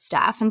good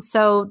stuff. And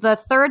so the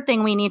third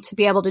thing we need to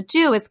be able to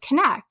do is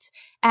connect.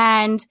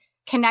 And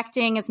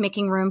connecting is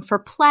making room for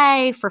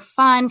play, for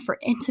fun, for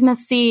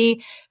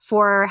intimacy,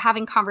 for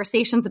having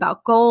conversations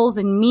about goals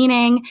and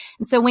meaning.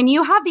 And so when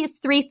you have these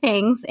 3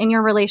 things in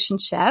your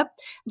relationship,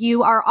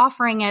 you are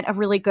offering it a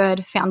really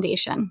good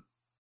foundation.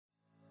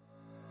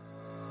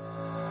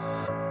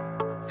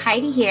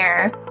 Heidi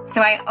here.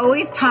 So I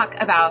always talk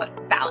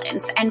about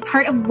balance, and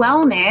part of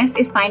wellness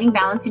is finding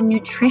balance in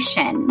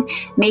nutrition,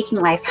 making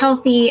life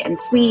healthy and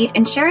sweet,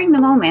 and sharing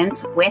the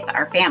moments with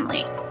our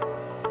families.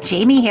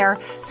 Jamie here.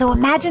 So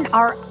imagine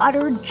our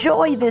utter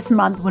joy this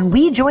month when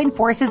we join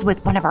forces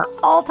with one of our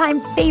all-time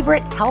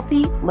favorite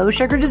healthy,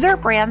 low-sugar dessert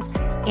brands,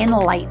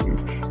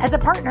 Enlightened, as a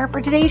partner for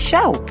today's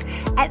show.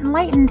 At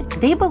Enlightened,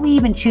 they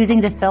believe in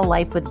choosing to fill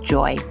life with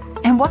joy.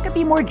 And what could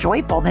be more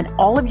joyful than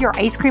all of your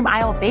ice cream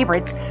aisle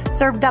favorites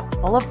served up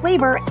full of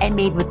flavor and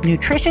made with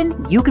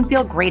nutrition you can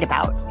feel great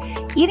about?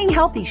 Eating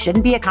healthy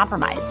shouldn't be a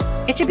compromise.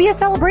 It should be a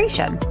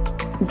celebration.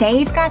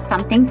 They've got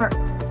something for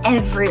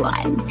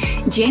everyone.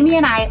 Jamie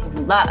and I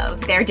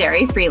love their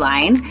dairy-free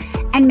line,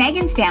 and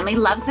Megan's family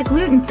loves the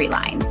gluten-free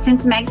line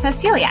since Megs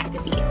has celiac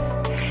disease.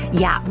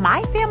 Yeah,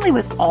 my family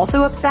was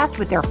also obsessed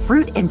with their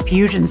fruit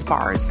infusion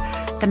bars.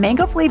 The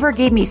mango flavor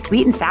gave me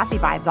sweet and sassy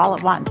vibes all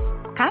at once.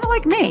 Kind of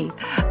like me.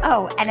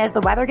 Oh, and as the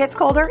weather gets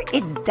colder,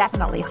 it's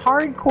definitely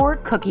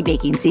hardcore cookie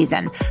baking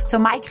season. So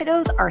my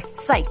kiddos are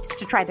psyched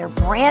to try their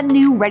brand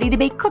new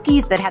ready-to-bake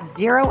cookies that have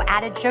 0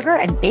 added sugar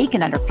and bake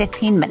in under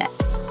 15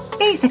 minutes.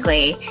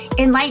 Basically,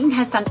 Enlightened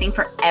has something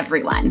for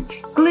everyone.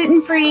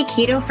 Gluten-free,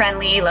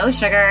 keto-friendly,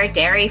 low-sugar,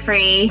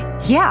 dairy-free.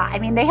 Yeah, I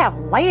mean, they have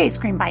light ice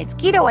cream pints,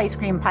 keto ice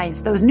cream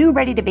pints, those new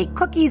ready-to-bake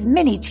cookies,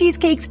 mini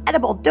cheesecakes,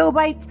 edible dough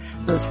bites,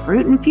 those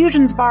fruit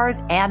infusions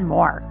bars, and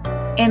more.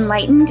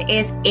 Enlightened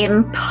is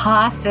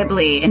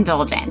impossibly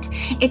indulgent.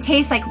 It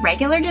tastes like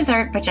regular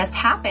dessert, but just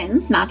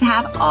happens not to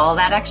have all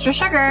that extra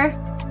sugar.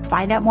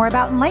 Find out more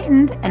about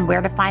Enlightened and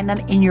where to find them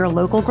in your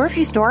local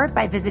grocery store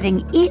by visiting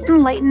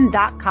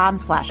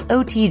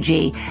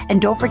eatenlightened.com/OTG.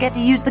 And don't forget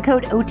to use the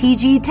code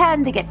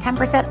OTG10 to get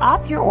 10%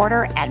 off your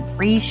order and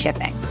free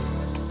shipping.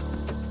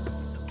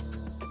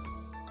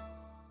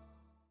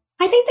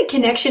 I think the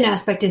connection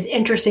aspect is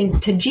interesting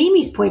to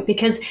Jamie's point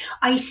because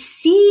I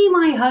see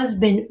my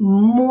husband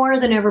more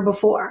than ever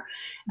before.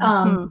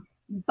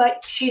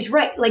 But she's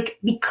right. Like,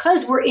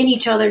 because we're in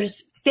each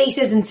other's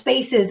faces and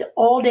spaces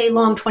all day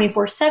long,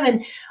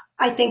 24/7,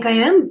 I think I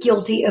am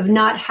guilty of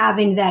not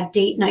having that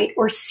date night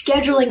or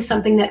scheduling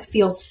something that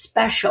feels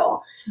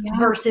special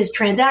versus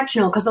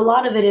transactional. Because a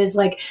lot of it is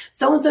like,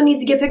 so-and-so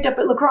needs to get picked up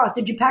at lacrosse.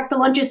 Did you pack the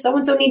lunches?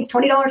 So-and-so needs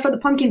 $20 for the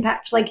pumpkin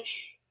patch. Like,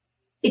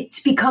 it's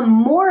become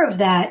more of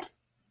that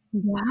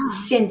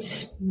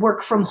since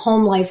work from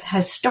home life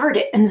has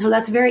started. And so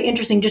that's very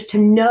interesting just to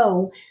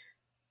know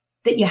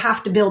that you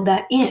have to build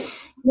that in.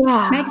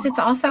 Yeah. Megs, it's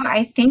also,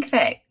 I think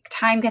that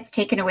time gets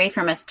taken away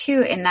from us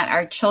too, in that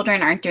our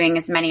children aren't doing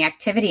as many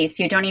activities.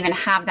 So you don't even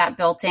have that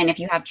built in. If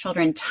you have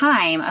children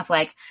time of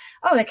like,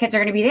 oh, the kids are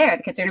going to be there.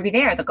 The kids are going to be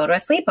there. They'll go to a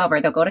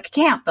sleepover. They'll go to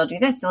camp. They'll do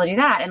this. They'll do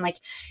that. And like,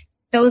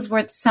 those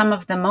were some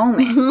of the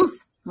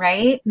moments,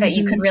 right? That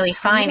you could really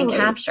find and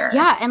capture.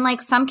 Yeah. And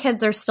like some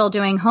kids are still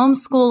doing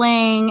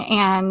homeschooling.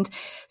 And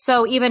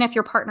so even if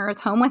your partner is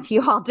home with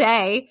you all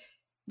day,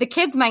 the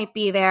kids might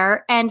be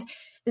there. And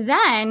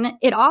then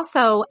it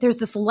also, there's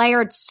this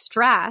layered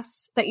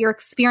stress that you're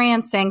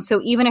experiencing.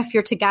 So even if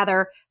you're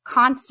together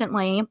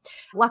constantly,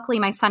 luckily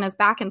my son is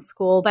back in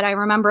school, but I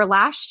remember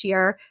last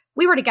year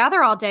we were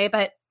together all day,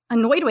 but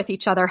annoyed with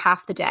each other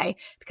half the day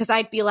because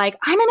I'd be like,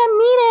 I'm in a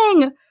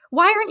meeting.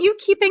 Why aren't you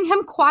keeping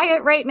him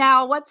quiet right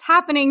now? What's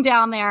happening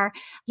down there?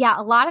 Yeah,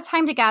 a lot of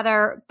time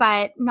together,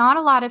 but not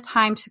a lot of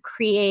time to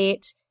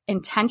create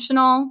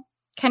intentional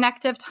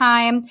connective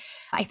time.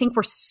 I think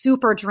we're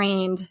super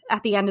drained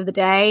at the end of the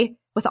day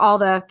with all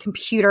the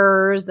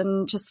computers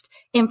and just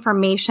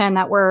information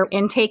that we're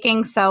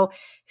intaking. So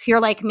if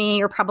you're like me,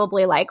 you're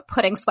probably like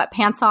putting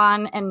sweatpants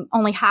on and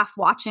only half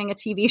watching a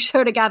TV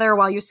show together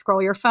while you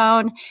scroll your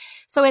phone.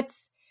 So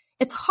it's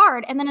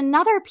hard. And then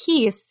another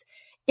piece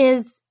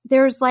is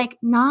there's like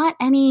not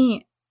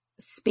any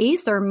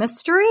space or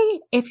mystery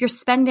if you're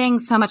spending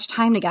so much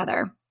time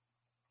together.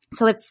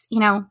 So it's,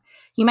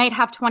 you might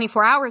have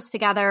 24 hours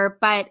together,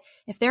 but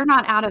if they're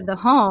not out of the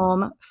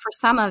home for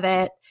some of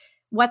it,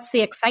 what's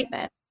the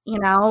excitement?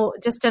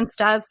 Distance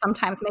does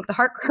sometimes make the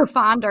heart grow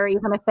fonder,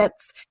 even if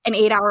it's an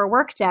 8-hour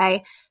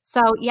workday.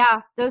 So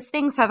yeah, those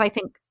things have, I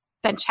think,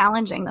 been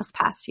challenging this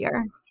past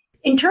year.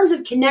 In terms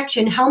of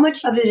connection, how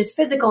much of it is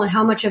physical and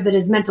how much of it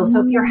is mental?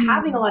 So if you're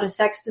having a lot of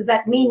sex, does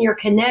that mean you're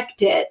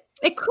connected?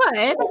 It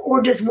could.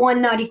 Or does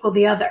one not equal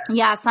the other?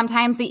 Yeah,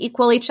 sometimes they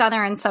equal each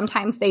other and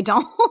sometimes they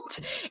don't.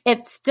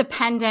 It's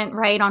dependent,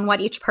 right, on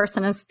what each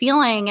person is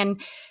feeling.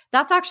 And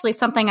that's actually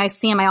something I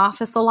see in my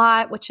office a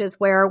lot, which is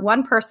where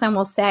one person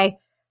will say,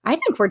 I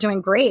think we're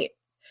doing great,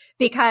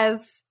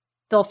 because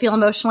they'll feel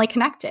emotionally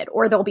connected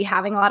or they'll be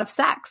having a lot of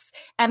sex.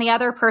 And the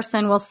other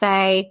person will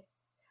say,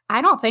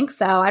 I don't think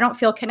so. I don't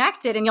feel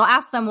connected. And you'll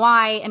ask them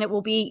why, and it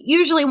will be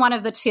usually one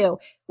of the two.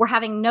 We're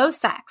having no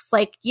sex.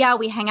 Like, yeah,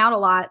 we hang out a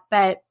lot,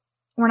 but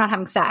we're not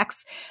having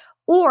sex.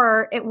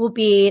 Or it will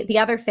be the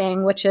other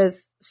thing, which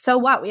is, so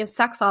what? We have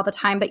sex all the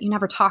time, but you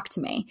never talk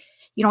to me.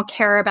 You don't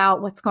care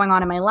about what's going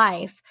on in my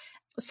life.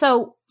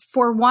 So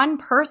for one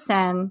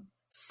person,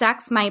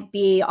 sex might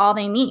be all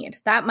they need.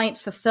 That might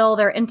fulfill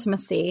their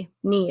intimacy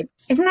need.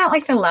 Isn't that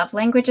like the love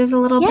languages a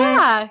little bit?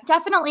 Yeah,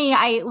 definitely.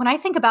 When I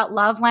think about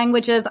love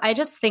languages, I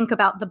just think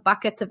about the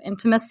buckets of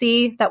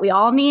intimacy that we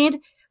all need,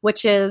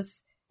 which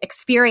is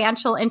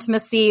experiential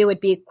intimacy would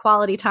be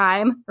quality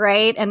time,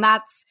 right? And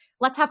that's,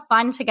 let's have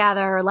fun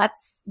together.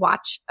 Let's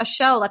watch a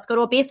show. Let's go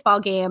to a baseball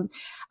game.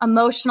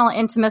 Emotional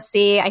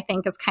intimacy, I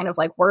think, is kind of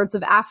like words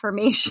of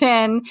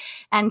affirmation.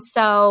 And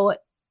so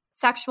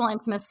sexual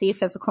intimacy,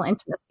 physical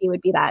intimacy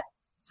would be that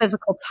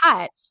physical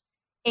touch.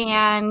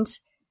 And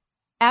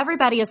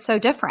everybody is so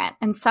different.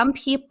 And some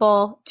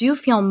people do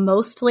feel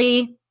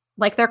mostly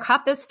like their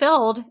cup is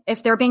filled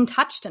if they're being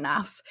touched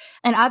enough.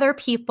 And other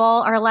people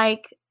are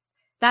like,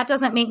 that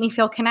doesn't make me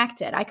feel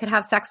connected. I could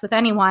have sex with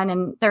anyone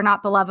and they're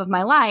not the love of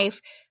my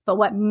life. But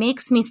what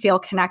makes me feel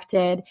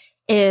connected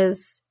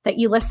is that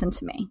you listen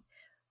to me,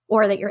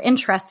 or that you're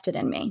interested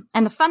in me.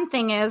 And the fun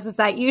thing is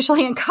that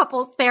usually in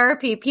couples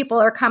therapy, people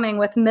are coming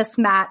with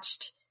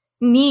mismatched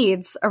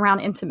needs around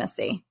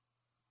intimacy.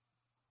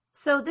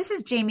 So this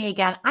is Jamie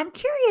again. I'm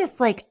curious,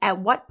 like, at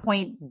what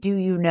point do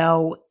you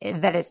know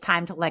that it's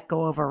time to let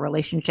go of a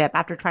relationship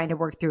after trying to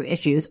work through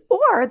issues?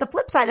 Or the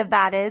flip side of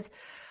that is,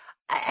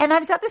 and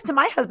I've said this to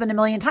my husband a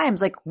million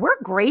times, like,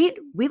 we're great.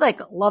 We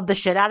like love the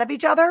shit out of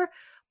each other.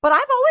 But I've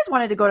always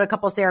wanted to go to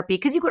couples therapy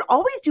because you could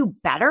always do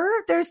better.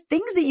 There's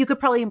things that you could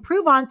probably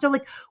improve on. So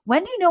like,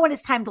 when do you know when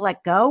it's time to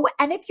let go?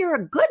 And if you're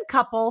a good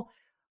couple,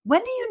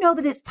 when do you know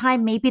that it's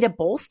time maybe to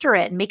bolster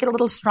it and make it a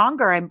little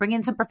stronger and bring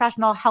in some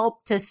professional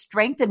help to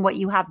strengthen what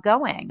you have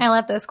going? I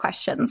love those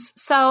questions.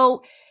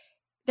 So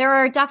there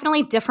are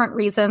definitely different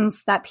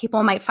reasons that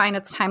people might find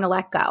it's time to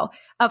let go.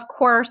 Of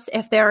course,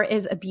 if there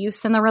is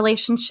abuse in the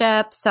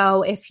relationship,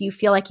 so if you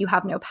feel like you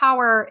have no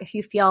power, if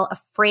you feel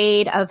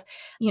afraid of,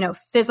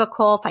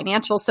 physical,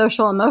 financial,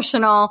 social,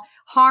 emotional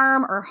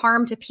harm or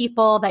harm to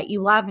people that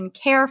you love and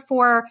care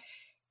for,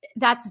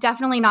 that's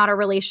definitely not a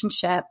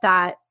relationship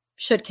that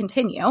should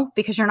continue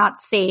because you're not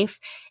safe.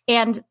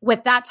 And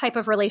with that type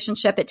of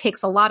relationship, it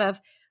takes a lot of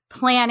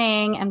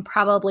planning and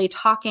probably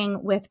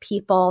talking with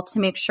people to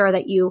make sure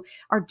that you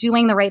are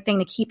doing the right thing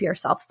to keep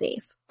yourself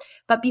safe.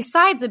 But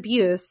besides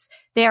abuse,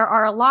 there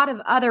are a lot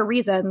of other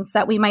reasons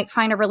that we might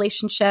find a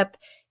relationship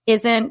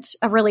isn't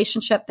a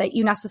relationship that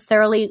you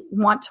necessarily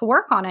want to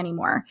work on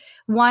anymore.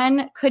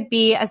 One could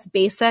be as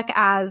basic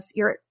as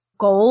your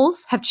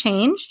goals have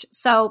changed.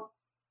 So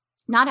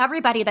not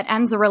everybody that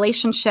ends a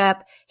relationship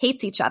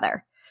hates each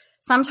other.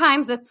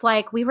 Sometimes it's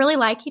like, we really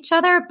like each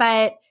other,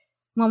 but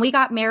when we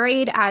got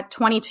married at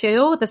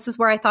 22, this is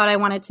where I thought I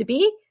wanted to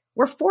be.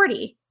 We're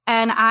 40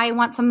 and I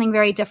want something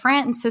very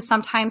different. And so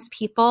sometimes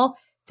people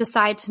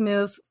decide to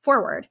move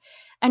forward.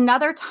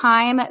 Another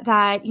time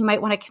that you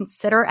might want to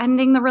consider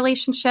ending the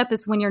relationship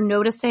is when you're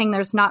noticing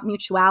there's not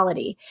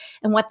mutuality.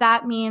 And what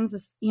that means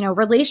is,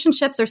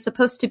 relationships are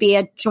supposed to be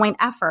a joint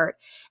effort.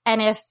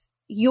 And if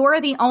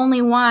you're the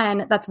only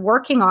one that's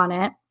working on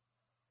it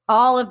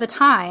all of the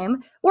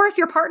time, or if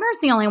your partner's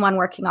the only one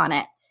working on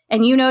it,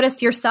 and you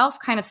notice yourself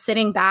kind of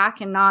sitting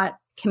back and not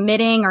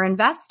committing or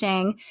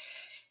investing,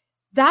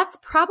 that's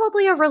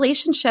probably a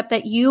relationship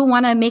that you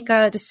want to make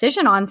a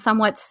decision on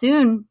somewhat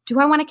soon. Do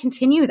I want to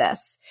continue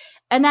this?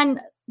 And then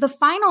the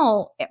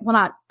final, well,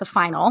 not the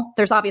final,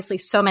 there's obviously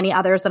so many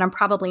others that I'm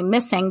probably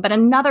missing, but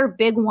another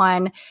big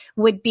one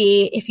would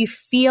be if you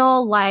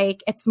feel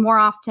like it's more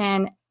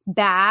often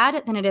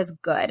bad than it is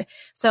good.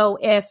 So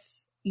if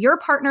your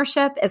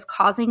partnership is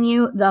causing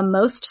you the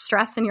most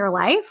stress in your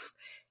life,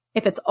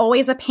 if it's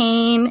always a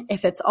pain,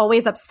 if it's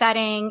always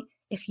upsetting,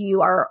 if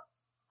you are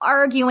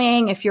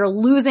arguing, if you're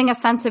losing a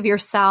sense of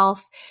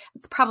yourself,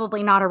 it's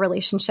probably not a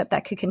relationship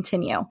that could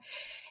continue.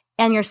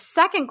 And your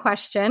second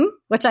question,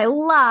 which I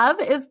love,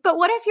 is, but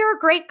what if you're a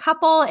great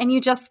couple and you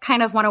just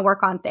kind of want to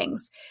work on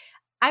things?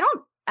 I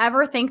don't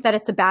ever think that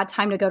it's a bad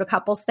time to go to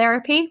couples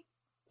therapy.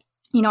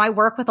 I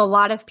work with a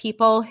lot of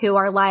people who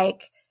are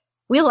like,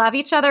 we love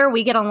each other,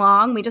 we get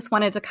along, we just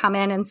wanted to come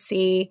in and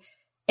see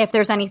if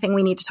there's anything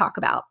we need to talk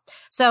about.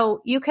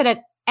 So you could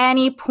at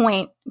any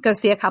point go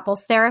see a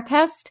couples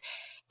therapist.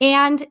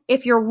 And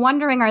if you're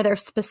wondering, are there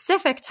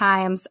specific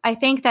times? I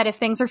think that if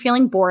things are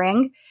feeling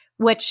boring,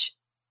 which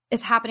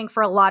is happening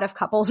for a lot of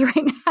couples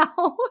right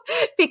now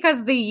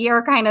because the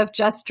year kind of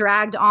just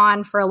dragged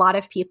on for a lot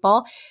of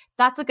people,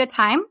 that's a good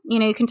time.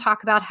 You can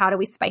talk about how do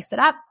we spice it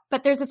up.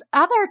 But there's this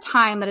other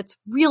time that it's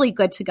really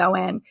good to go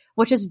in,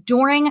 which is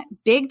during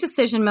big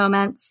decision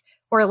moments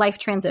or life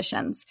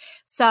transitions.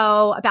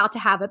 So about to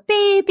have a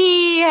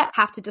baby,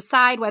 have to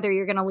decide whether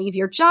you're going to leave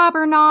your job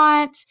or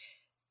not,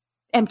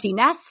 empty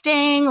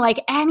nesting,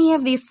 like any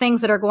of these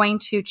things that are going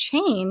to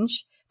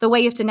change the way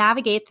you have to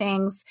navigate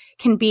things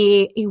can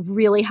be a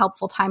really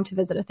helpful time to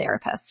visit a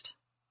therapist.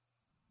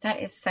 That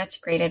is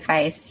such great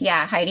advice.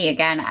 Yeah, Heidi,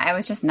 again, I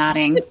was just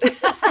nodding.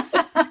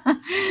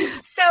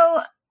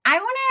 So I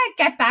want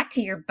to get back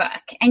to your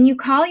book, and you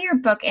call your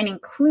book an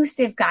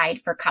inclusive guide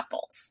for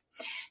couples.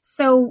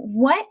 So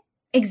what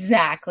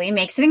exactly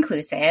makes it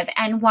inclusive,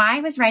 and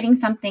why was writing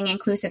something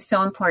inclusive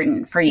so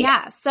important for you?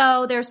 Yeah,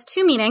 so there's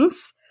two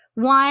meanings.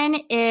 One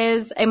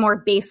is a more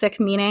basic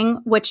meaning,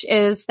 which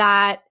is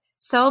that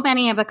so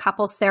many of the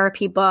couples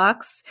therapy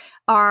books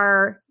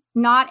are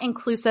not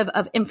inclusive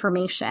of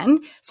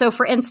information. So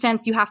for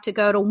instance, you have to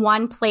go to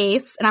one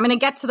place, and I'm going to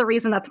get to the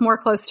reason that's more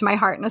close to my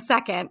heart in a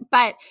second.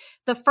 But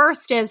the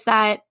first is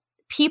that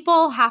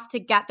people have to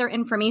get their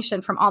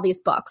information from all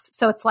these books.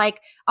 So it's like,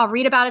 I'll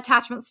read about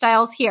attachment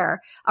styles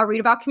here. I'll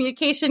read about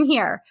communication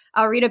here.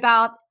 I'll read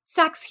about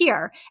sex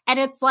here. And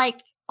it's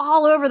like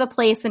all over the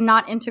place and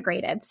not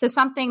integrated. So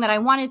something that I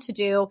wanted to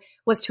do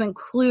was to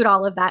include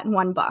all of that in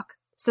one book.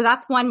 So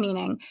that's one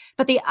meaning.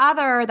 But the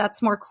other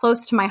that's more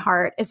close to my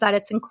heart is that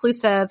it's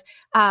inclusive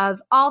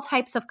of all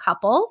types of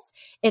couples.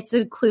 It's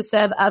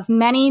inclusive of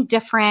many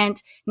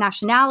different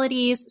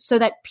nationalities so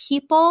that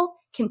people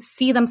can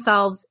see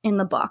themselves in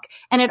the book.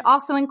 And it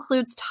also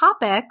includes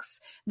topics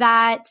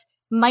that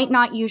might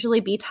not usually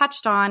be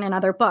touched on in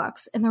other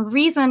books. And the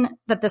reason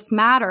that this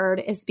mattered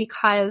is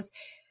because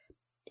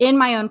in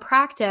my own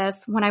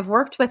practice, when I've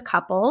worked with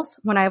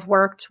couples, when I've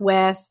worked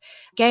with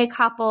gay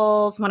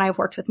couples, when I've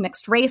worked with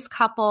mixed race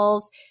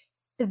couples,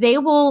 they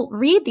will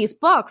read these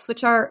books,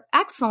 which are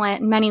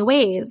excellent in many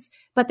ways,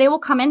 but they will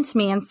come into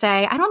me and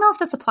say, I don't know if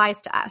this applies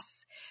to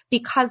us,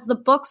 because the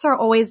books are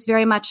always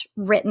very much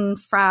written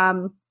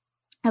from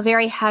a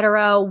very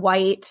hetero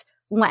white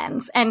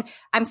lens. And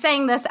I'm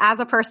saying this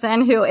as a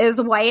person who is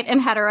white and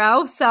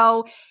hetero.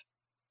 So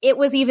it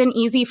was even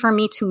easy for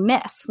me to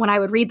miss when I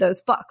would read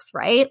those books,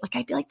 right? Like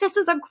I'd be like, this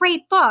is a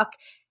great book.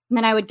 And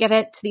then I would give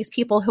it to these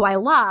people who I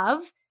love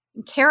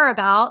and care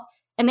about.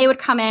 And they would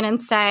come in and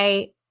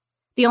say,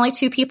 the only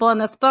two people in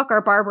this book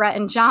are Barbara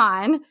and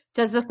John.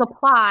 Does this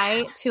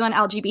apply to an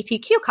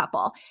LGBTQ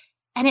couple?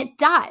 And it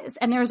does.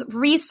 And there's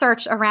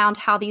research around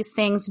how these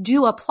things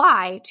do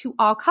apply to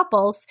all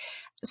couples.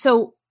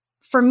 So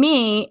for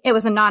me, it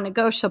was a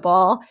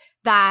non-negotiable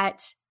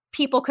that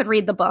people could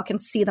read the book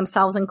and see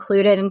themselves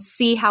included and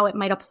see how it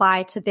might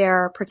apply to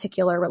their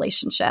particular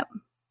relationship.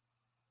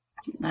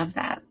 Love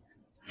that.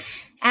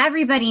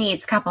 Everybody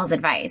needs couples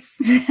advice.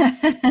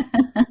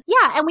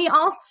 Yeah. And we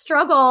all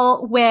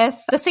struggle with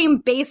the same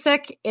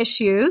basic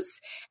issues.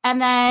 And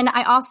then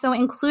I also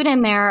include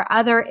in there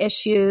other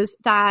issues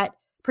that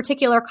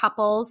particular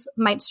couples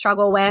might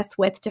struggle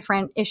with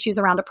different issues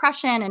around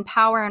oppression and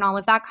power and all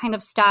of that kind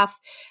of stuff,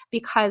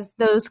 because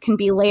those can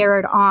be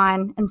layered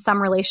on in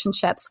some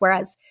relationships,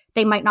 whereas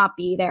they might not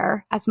be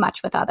there as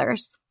much with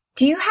others.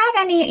 Do you have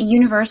any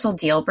universal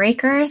deal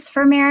breakers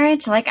for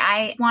marriage? Like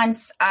I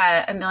once,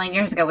 a million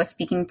years ago, was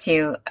speaking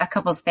to a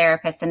couples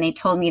therapist, and they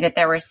told me that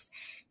there were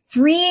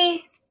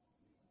 3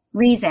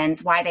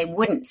 reasons why they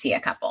wouldn't see a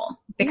couple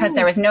because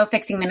there was no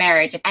fixing the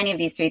marriage if any of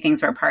these three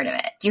things were a part of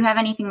it. Do you have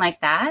anything like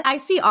that? I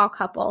see all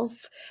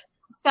couples.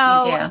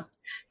 So, you do.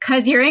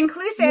 Because you're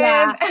inclusive.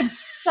 Yeah.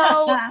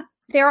 So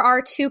there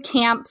are two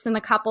camps in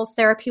the couples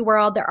therapy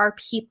world. There are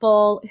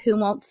people who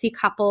won't see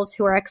couples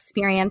who are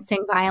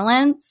experiencing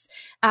violence.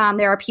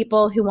 There are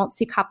people who won't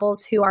see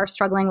couples who are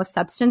struggling with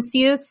substance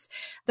use.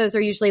 Those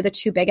are usually the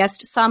two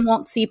biggest. Some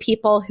won't see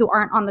people who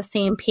aren't on the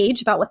same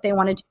page about what they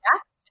want to do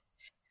next.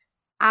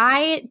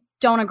 I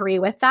don't agree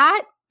with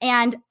that.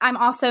 And I'm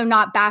also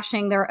not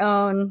bashing their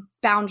own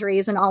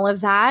boundaries and all of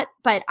that.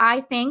 But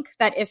I think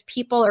that if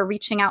people are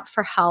reaching out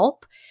for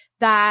help,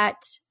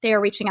 that they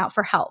are reaching out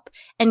for help.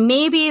 And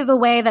maybe the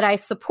way that I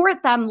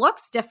support them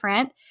looks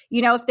different.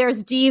 You know, if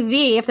there's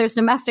DV, if there's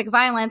domestic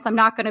violence, I'm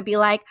not going to be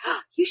like, oh,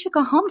 you should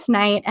go home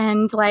tonight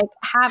and like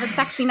have a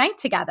sexy night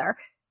together.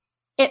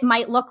 It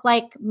might look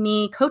like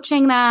me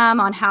coaching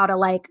them on how to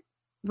like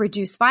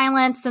reduce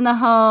violence in the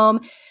home,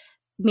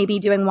 maybe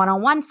doing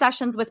one-on-one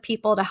sessions with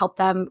people to help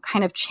them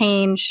kind of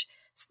change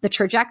the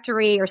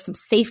trajectory or some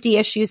safety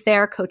issues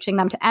there, coaching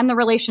them to end the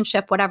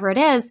relationship, whatever it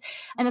is.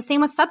 And the same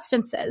with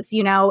substances.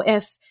 You know,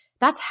 if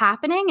that's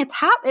happening, it's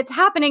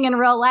happening in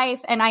real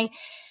life. And I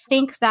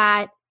think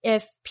that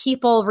if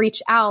people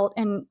reach out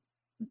and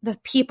the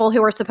people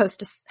who are supposed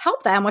to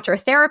help them, which are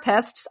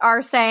therapists,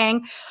 are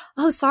saying,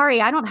 oh,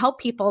 sorry, I don't help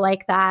people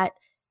like that,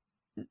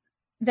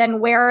 then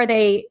where are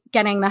they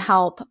getting the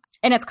help?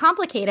 And it's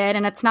complicated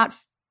and it's not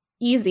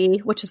easy,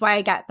 which is why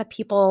I get that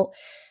people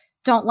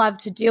don't love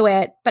to do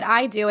it, but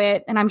I do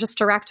it and I'm just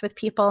direct with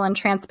people and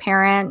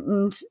transparent.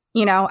 And,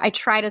 you know, I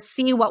try to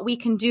see what we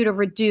can do to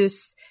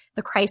reduce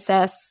the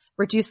crisis,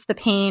 reduce the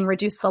pain,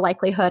 reduce the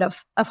likelihood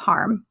of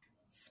harm.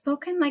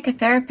 Spoken like a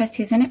therapist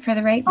who's in it for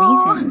the right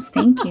reasons.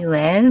 Thank you,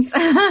 Liz.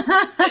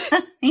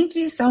 Thank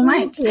you so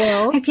much. Thank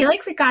you. I feel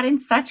like we got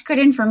in such good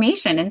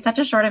information in such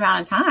a short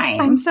amount of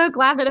time. I'm so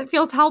glad that it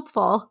feels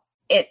helpful.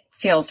 It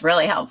feels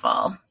really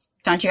helpful.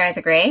 Don't you guys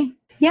agree?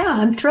 Yeah,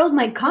 I'm thrilled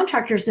my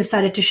contractors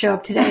decided to show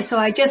up today. So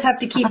I just have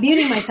to keep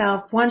muting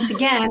myself once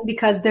again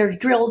because there's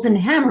drills and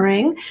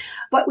hammering.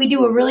 But we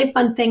do a really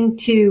fun thing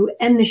to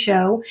end the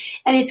show,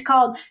 and it's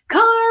called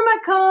Karma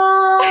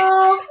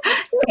Call.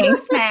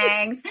 Thanks,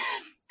 Megs.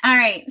 All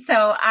right.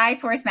 So I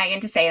force Megan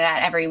to say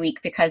that every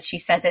week because she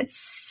says it's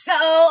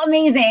so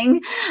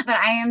amazing. But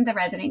I am the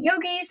resident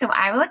yogi, so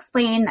I will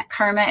explain that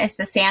karma is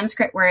the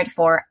Sanskrit word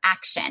for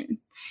action.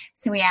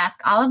 So we ask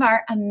all of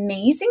our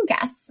amazing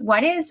guests,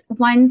 what is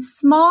one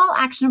small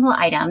actionable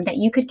item that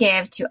you could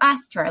give to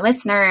us, to our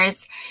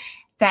listeners,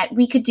 that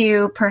we could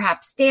do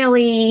perhaps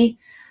daily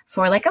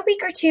for like a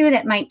week or two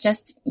that might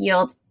just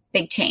yield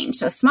big change?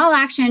 So small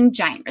action,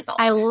 giant results.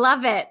 I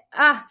love it.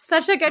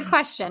 Such a good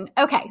question.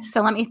 Okay,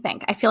 so let me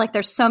think. I feel like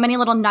there's so many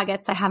little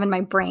nuggets I have in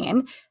my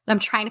brain that I'm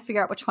trying to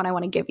figure out which one I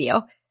want to give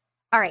you.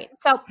 All right.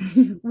 So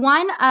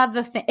one of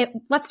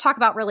the let's talk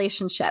about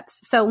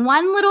relationships. So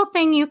one little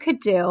thing you could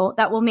do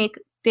that will make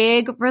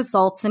big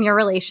results in your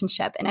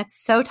relationship, and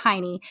it's so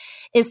tiny,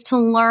 is to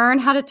learn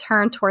how to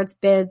turn towards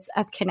bids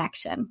of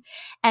connection.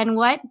 And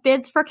what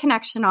bids for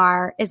connection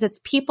are, is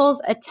it's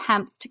people's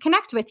attempts to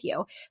connect with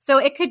you. So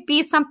it could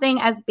be something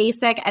as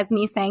basic as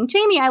me saying,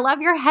 Jamie, I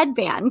love your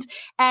headband.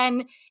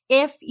 And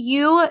if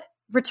you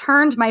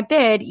returned my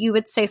bid, you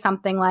would say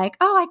something like,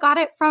 oh, I got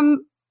it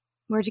from,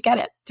 where'd you get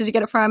it? Did you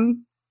get it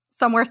from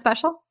somewhere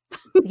special?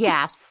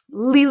 Yes.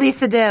 Lily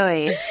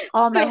Sadoi,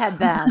 all my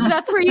headbands.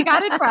 That's where you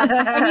got it from.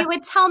 And you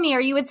would tell me, or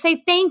you would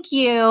say, thank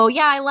you.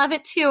 Yeah, I love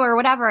it too, or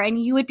whatever. And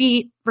you would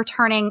be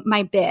returning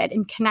my bid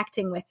and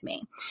connecting with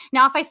me.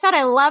 Now, if I said,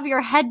 I love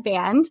your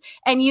headband,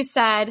 and you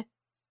said,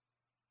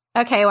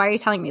 okay, why are you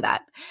telling me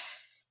that?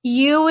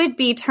 You would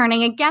be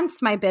turning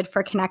against my bid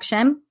for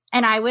connection.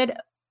 And I would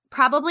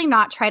probably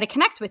not try to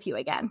connect with you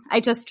again. I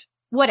just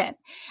wouldn't.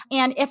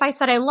 And if I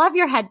said, I love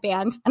your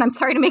headband, and I'm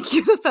sorry to make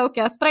you the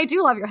focus, but I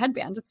do love your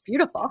headband. It's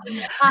beautiful.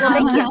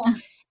 Thank you.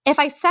 If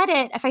I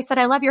said,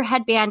 I love your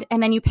headband,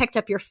 and then you picked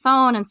up your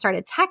phone and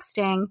started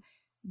texting,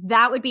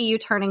 that would be you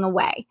turning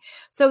away.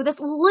 So this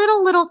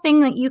little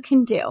thing that you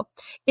can do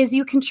is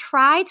you can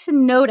try to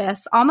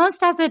notice,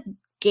 almost as a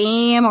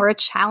game or a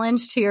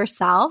challenge to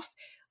yourself,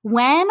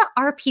 when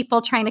are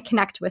people trying to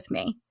connect with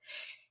me?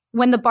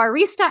 When the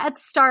barista at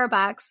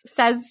Starbucks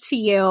says to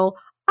you,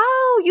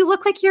 oh, you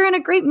look like you're in a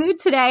great mood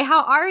today.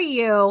 How are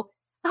you?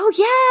 Oh,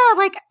 yeah,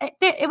 like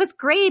it was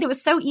great. It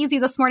was so easy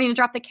this morning to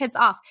drop the kids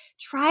off.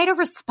 Try to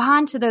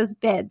respond to those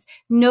bids.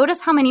 Notice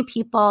how many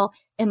people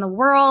in the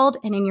world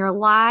and in your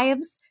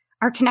lives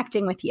are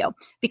connecting with you,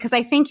 because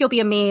I think you'll be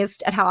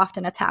amazed at how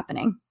often it's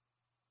happening.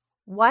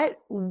 What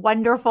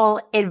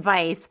wonderful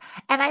advice.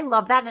 And I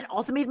love that. And it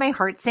also made my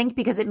heart sink,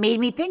 because it made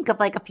me think of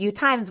like a few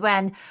times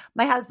when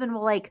my husband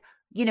will like,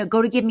 you know,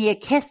 go to give me a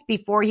kiss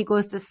before he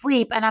goes to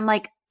sleep. And I'm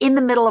like in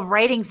the middle of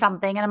writing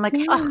something and I'm like,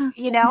 oh,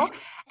 you know,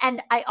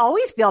 and I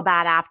always feel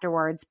bad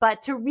afterwards.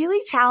 But to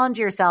really challenge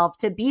yourself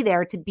to be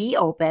there, to be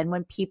open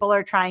when people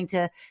are trying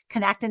to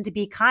connect and to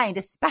be kind,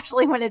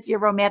 especially when it's your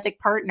romantic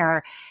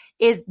partner,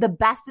 is the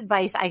best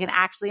advice I can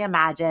actually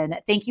imagine.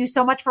 Thank you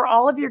so much for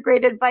all of your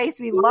great advice.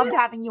 We loved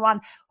having you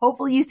on.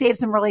 Hopefully you saved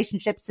some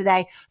relationships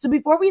today. So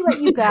before we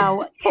let you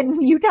go,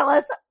 can you tell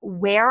us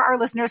where our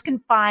listeners can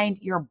find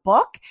your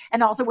book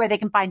and also where they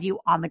can find you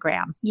on the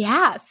gram?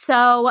 Yeah.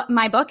 So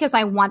my book is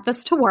I Want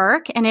This to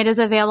Work, and it is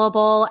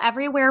available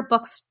everywhere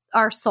books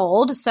are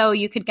sold. So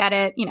you could get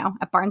it,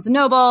 at Barnes &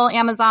 Noble,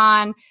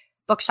 Amazon,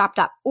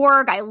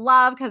 bookshop.org. I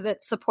love because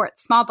it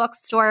supports small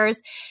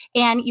bookstores.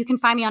 And you can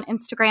find me on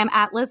Instagram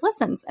at Liz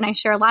Listens. And I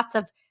share lots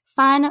of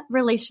fun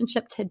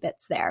relationship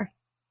tidbits there.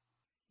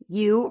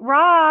 You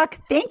rock.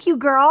 Thank you,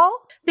 girl.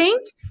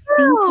 Thank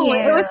you.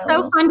 It was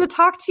so fun to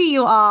talk to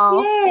you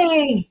all.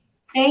 Yay.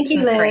 Thank you,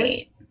 Liz.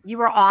 Great. You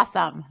were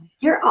awesome.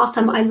 You're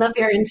awesome. I love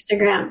your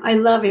Instagram.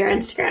 I'm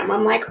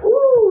like,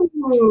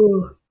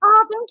 ooh.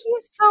 Oh, thank you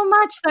so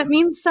much. That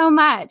means so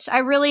much. I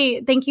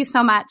really thank you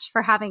so much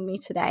for having me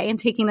today and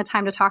taking the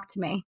time to talk to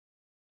me.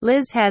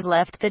 Liz has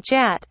left the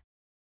chat.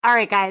 All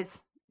right,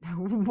 guys.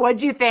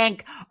 What'd you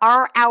think?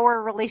 Are our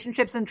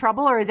relationships in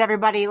trouble, or is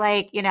everybody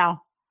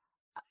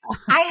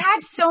I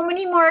had so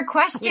many more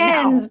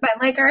questions,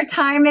 but our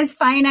time is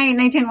finite and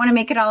I didn't want to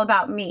make it all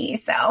about me.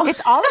 So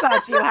it's all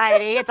about you,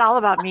 Heidi. It's all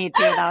about me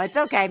too, though. It's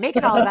okay. Make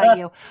it all about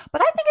you.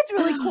 But I think it's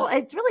really cool.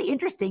 It's really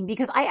interesting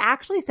because I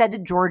actually said to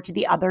George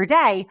the other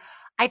day,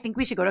 I think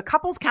we should go to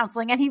couples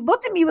counseling. And he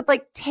looked at me with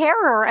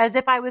terror as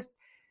if I was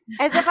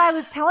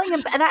telling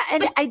him, and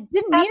I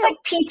didn't mean it.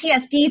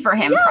 That's PTSD for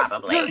him,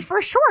 probably.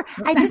 For sure.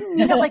 I didn't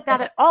mean it like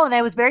that at all. And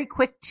I was very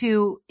quick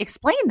to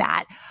explain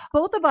that.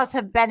 Both of us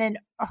have been in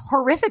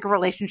horrific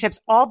relationships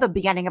all the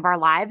beginning of our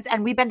lives.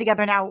 And we've been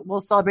together now.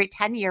 We'll celebrate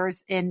 10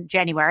 years in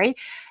January.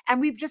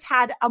 And we've just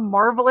had a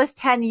marvelous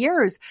 10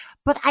 years.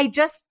 But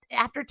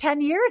after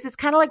 10 years, it's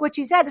kind of like what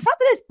she said. It's not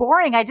that it's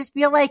boring. I just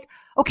feel like,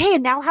 okay,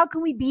 and now how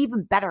can we be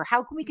even better?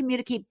 How can we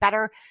communicate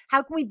better?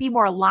 How can we be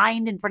more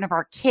aligned in front of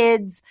our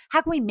kids?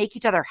 How can we make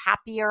each other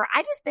happier?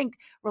 I just think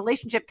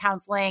relationship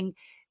counseling,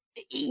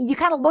 you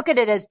kind of look at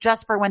it as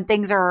just for when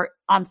things are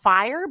on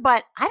fire,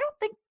 but I don't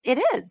think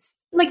it is.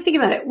 Think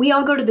about it. We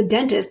all go to the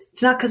dentist.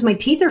 It's not because my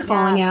teeth are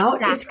falling out.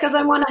 Exactly. It's because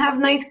I want to have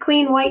nice,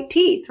 clean, white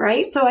teeth,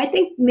 right? So I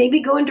think maybe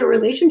going to a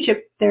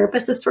relationship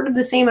therapist is sort of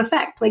the same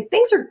effect.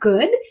 Things are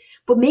good,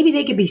 but maybe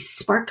they could be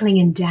sparkling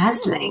and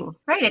dazzling.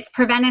 Right. It's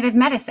preventative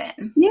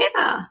medicine.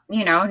 Yeah.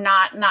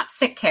 It's, not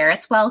sick care.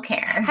 It's well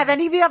care. Have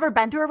any of you ever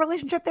been to a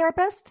relationship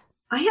therapist?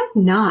 I have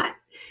not.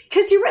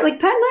 Because you're right.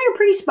 Pat and I are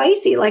pretty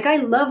spicy. I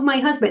love my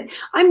husband.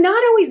 I'm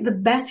not always the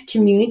best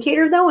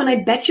communicator, though. And I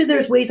bet you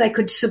there's ways I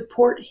could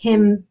support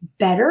him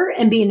better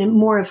and be a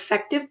more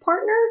effective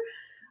partner.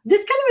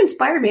 This kind of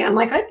inspired me. I'm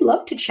I'd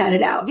love to chat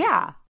it out.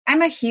 Yeah.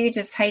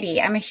 It's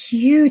Heidi. I'm a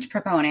huge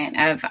proponent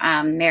of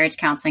marriage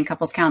counseling,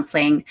 couples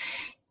counseling.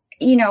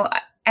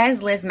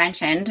 As Liz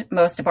mentioned,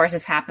 most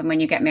divorces happen when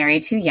you get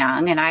married too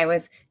young. And I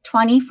was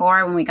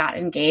 24 when we got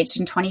engaged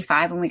and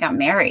 25 when we got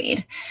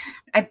married.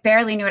 I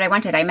barely knew what I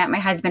wanted. I met my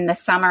husband the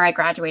summer I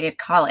graduated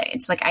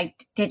college. I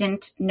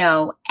didn't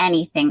know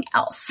anything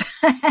else.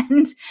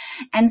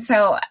 and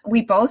so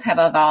we both have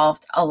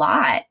evolved a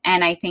lot.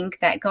 And I think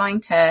that going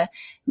to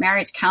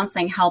marriage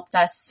counseling helped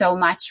us so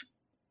much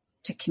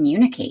to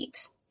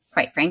communicate,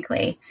 quite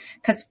frankly,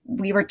 because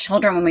we were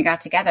children when we got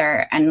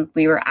together and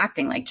we were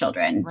acting like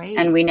children, right?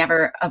 And we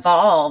never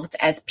evolved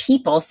as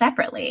people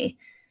separately.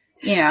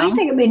 I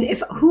think,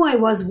 if who I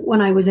was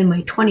when I was in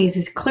my 20s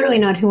is clearly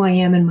not who I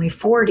am in my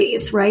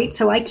 40s, right?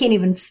 So I can't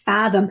even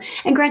fathom.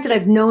 And granted,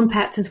 I've known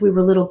Pat since we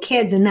were little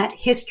kids, and that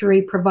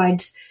history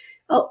provides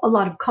a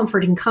lot of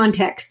comfort and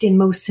context in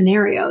most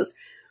scenarios.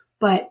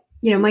 But,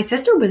 my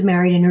sister was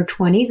married in her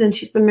 20s, and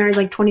she's been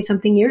married 20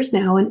 something years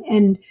now.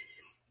 And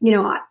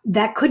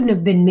that couldn't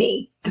have been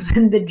me.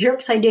 The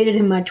jerks I dated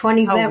in my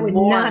 20s, that would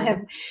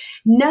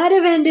not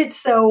have ended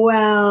so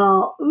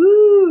well.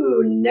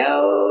 Ooh,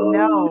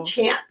 no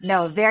chance.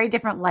 No, very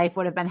different life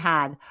would have been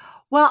had.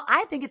 Well,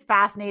 I think it's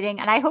fascinating.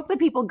 And I hope that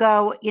people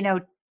go,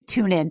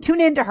 tune in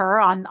to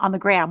her on the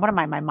gram. What am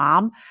I, my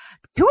mom?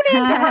 Tune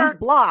into her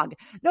blog.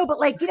 No, but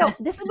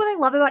this is what I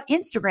love about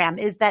Instagram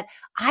is that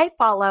I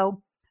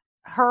follow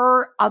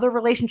her other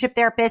relationship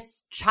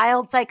therapists,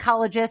 child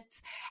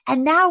psychologists.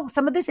 And now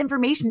some of this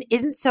information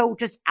isn't so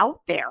just out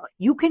there.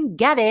 You can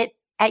get it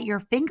at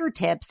your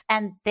fingertips,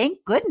 and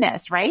thank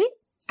goodness, right?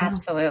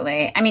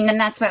 Absolutely. And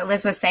that's what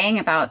Liz was saying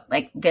about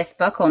this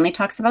book only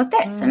talks about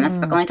this and this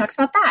book only talks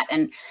about that.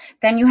 And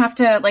then you have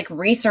to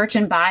research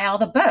and buy all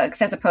the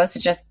books as opposed to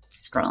just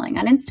scrolling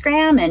on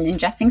Instagram and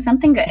ingesting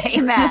something good.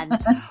 Amen.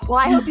 Well,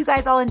 I hope you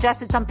guys all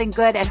ingested something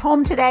good at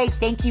home today.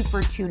 Thank you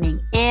for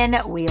tuning in.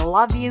 We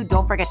love you.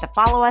 Don't forget to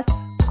follow us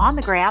on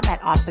the gram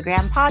at Off the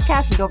Gram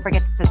Podcast. And don't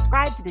forget to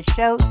subscribe to the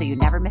show so you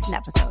never miss an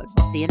episode.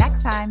 We'll see you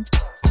next time.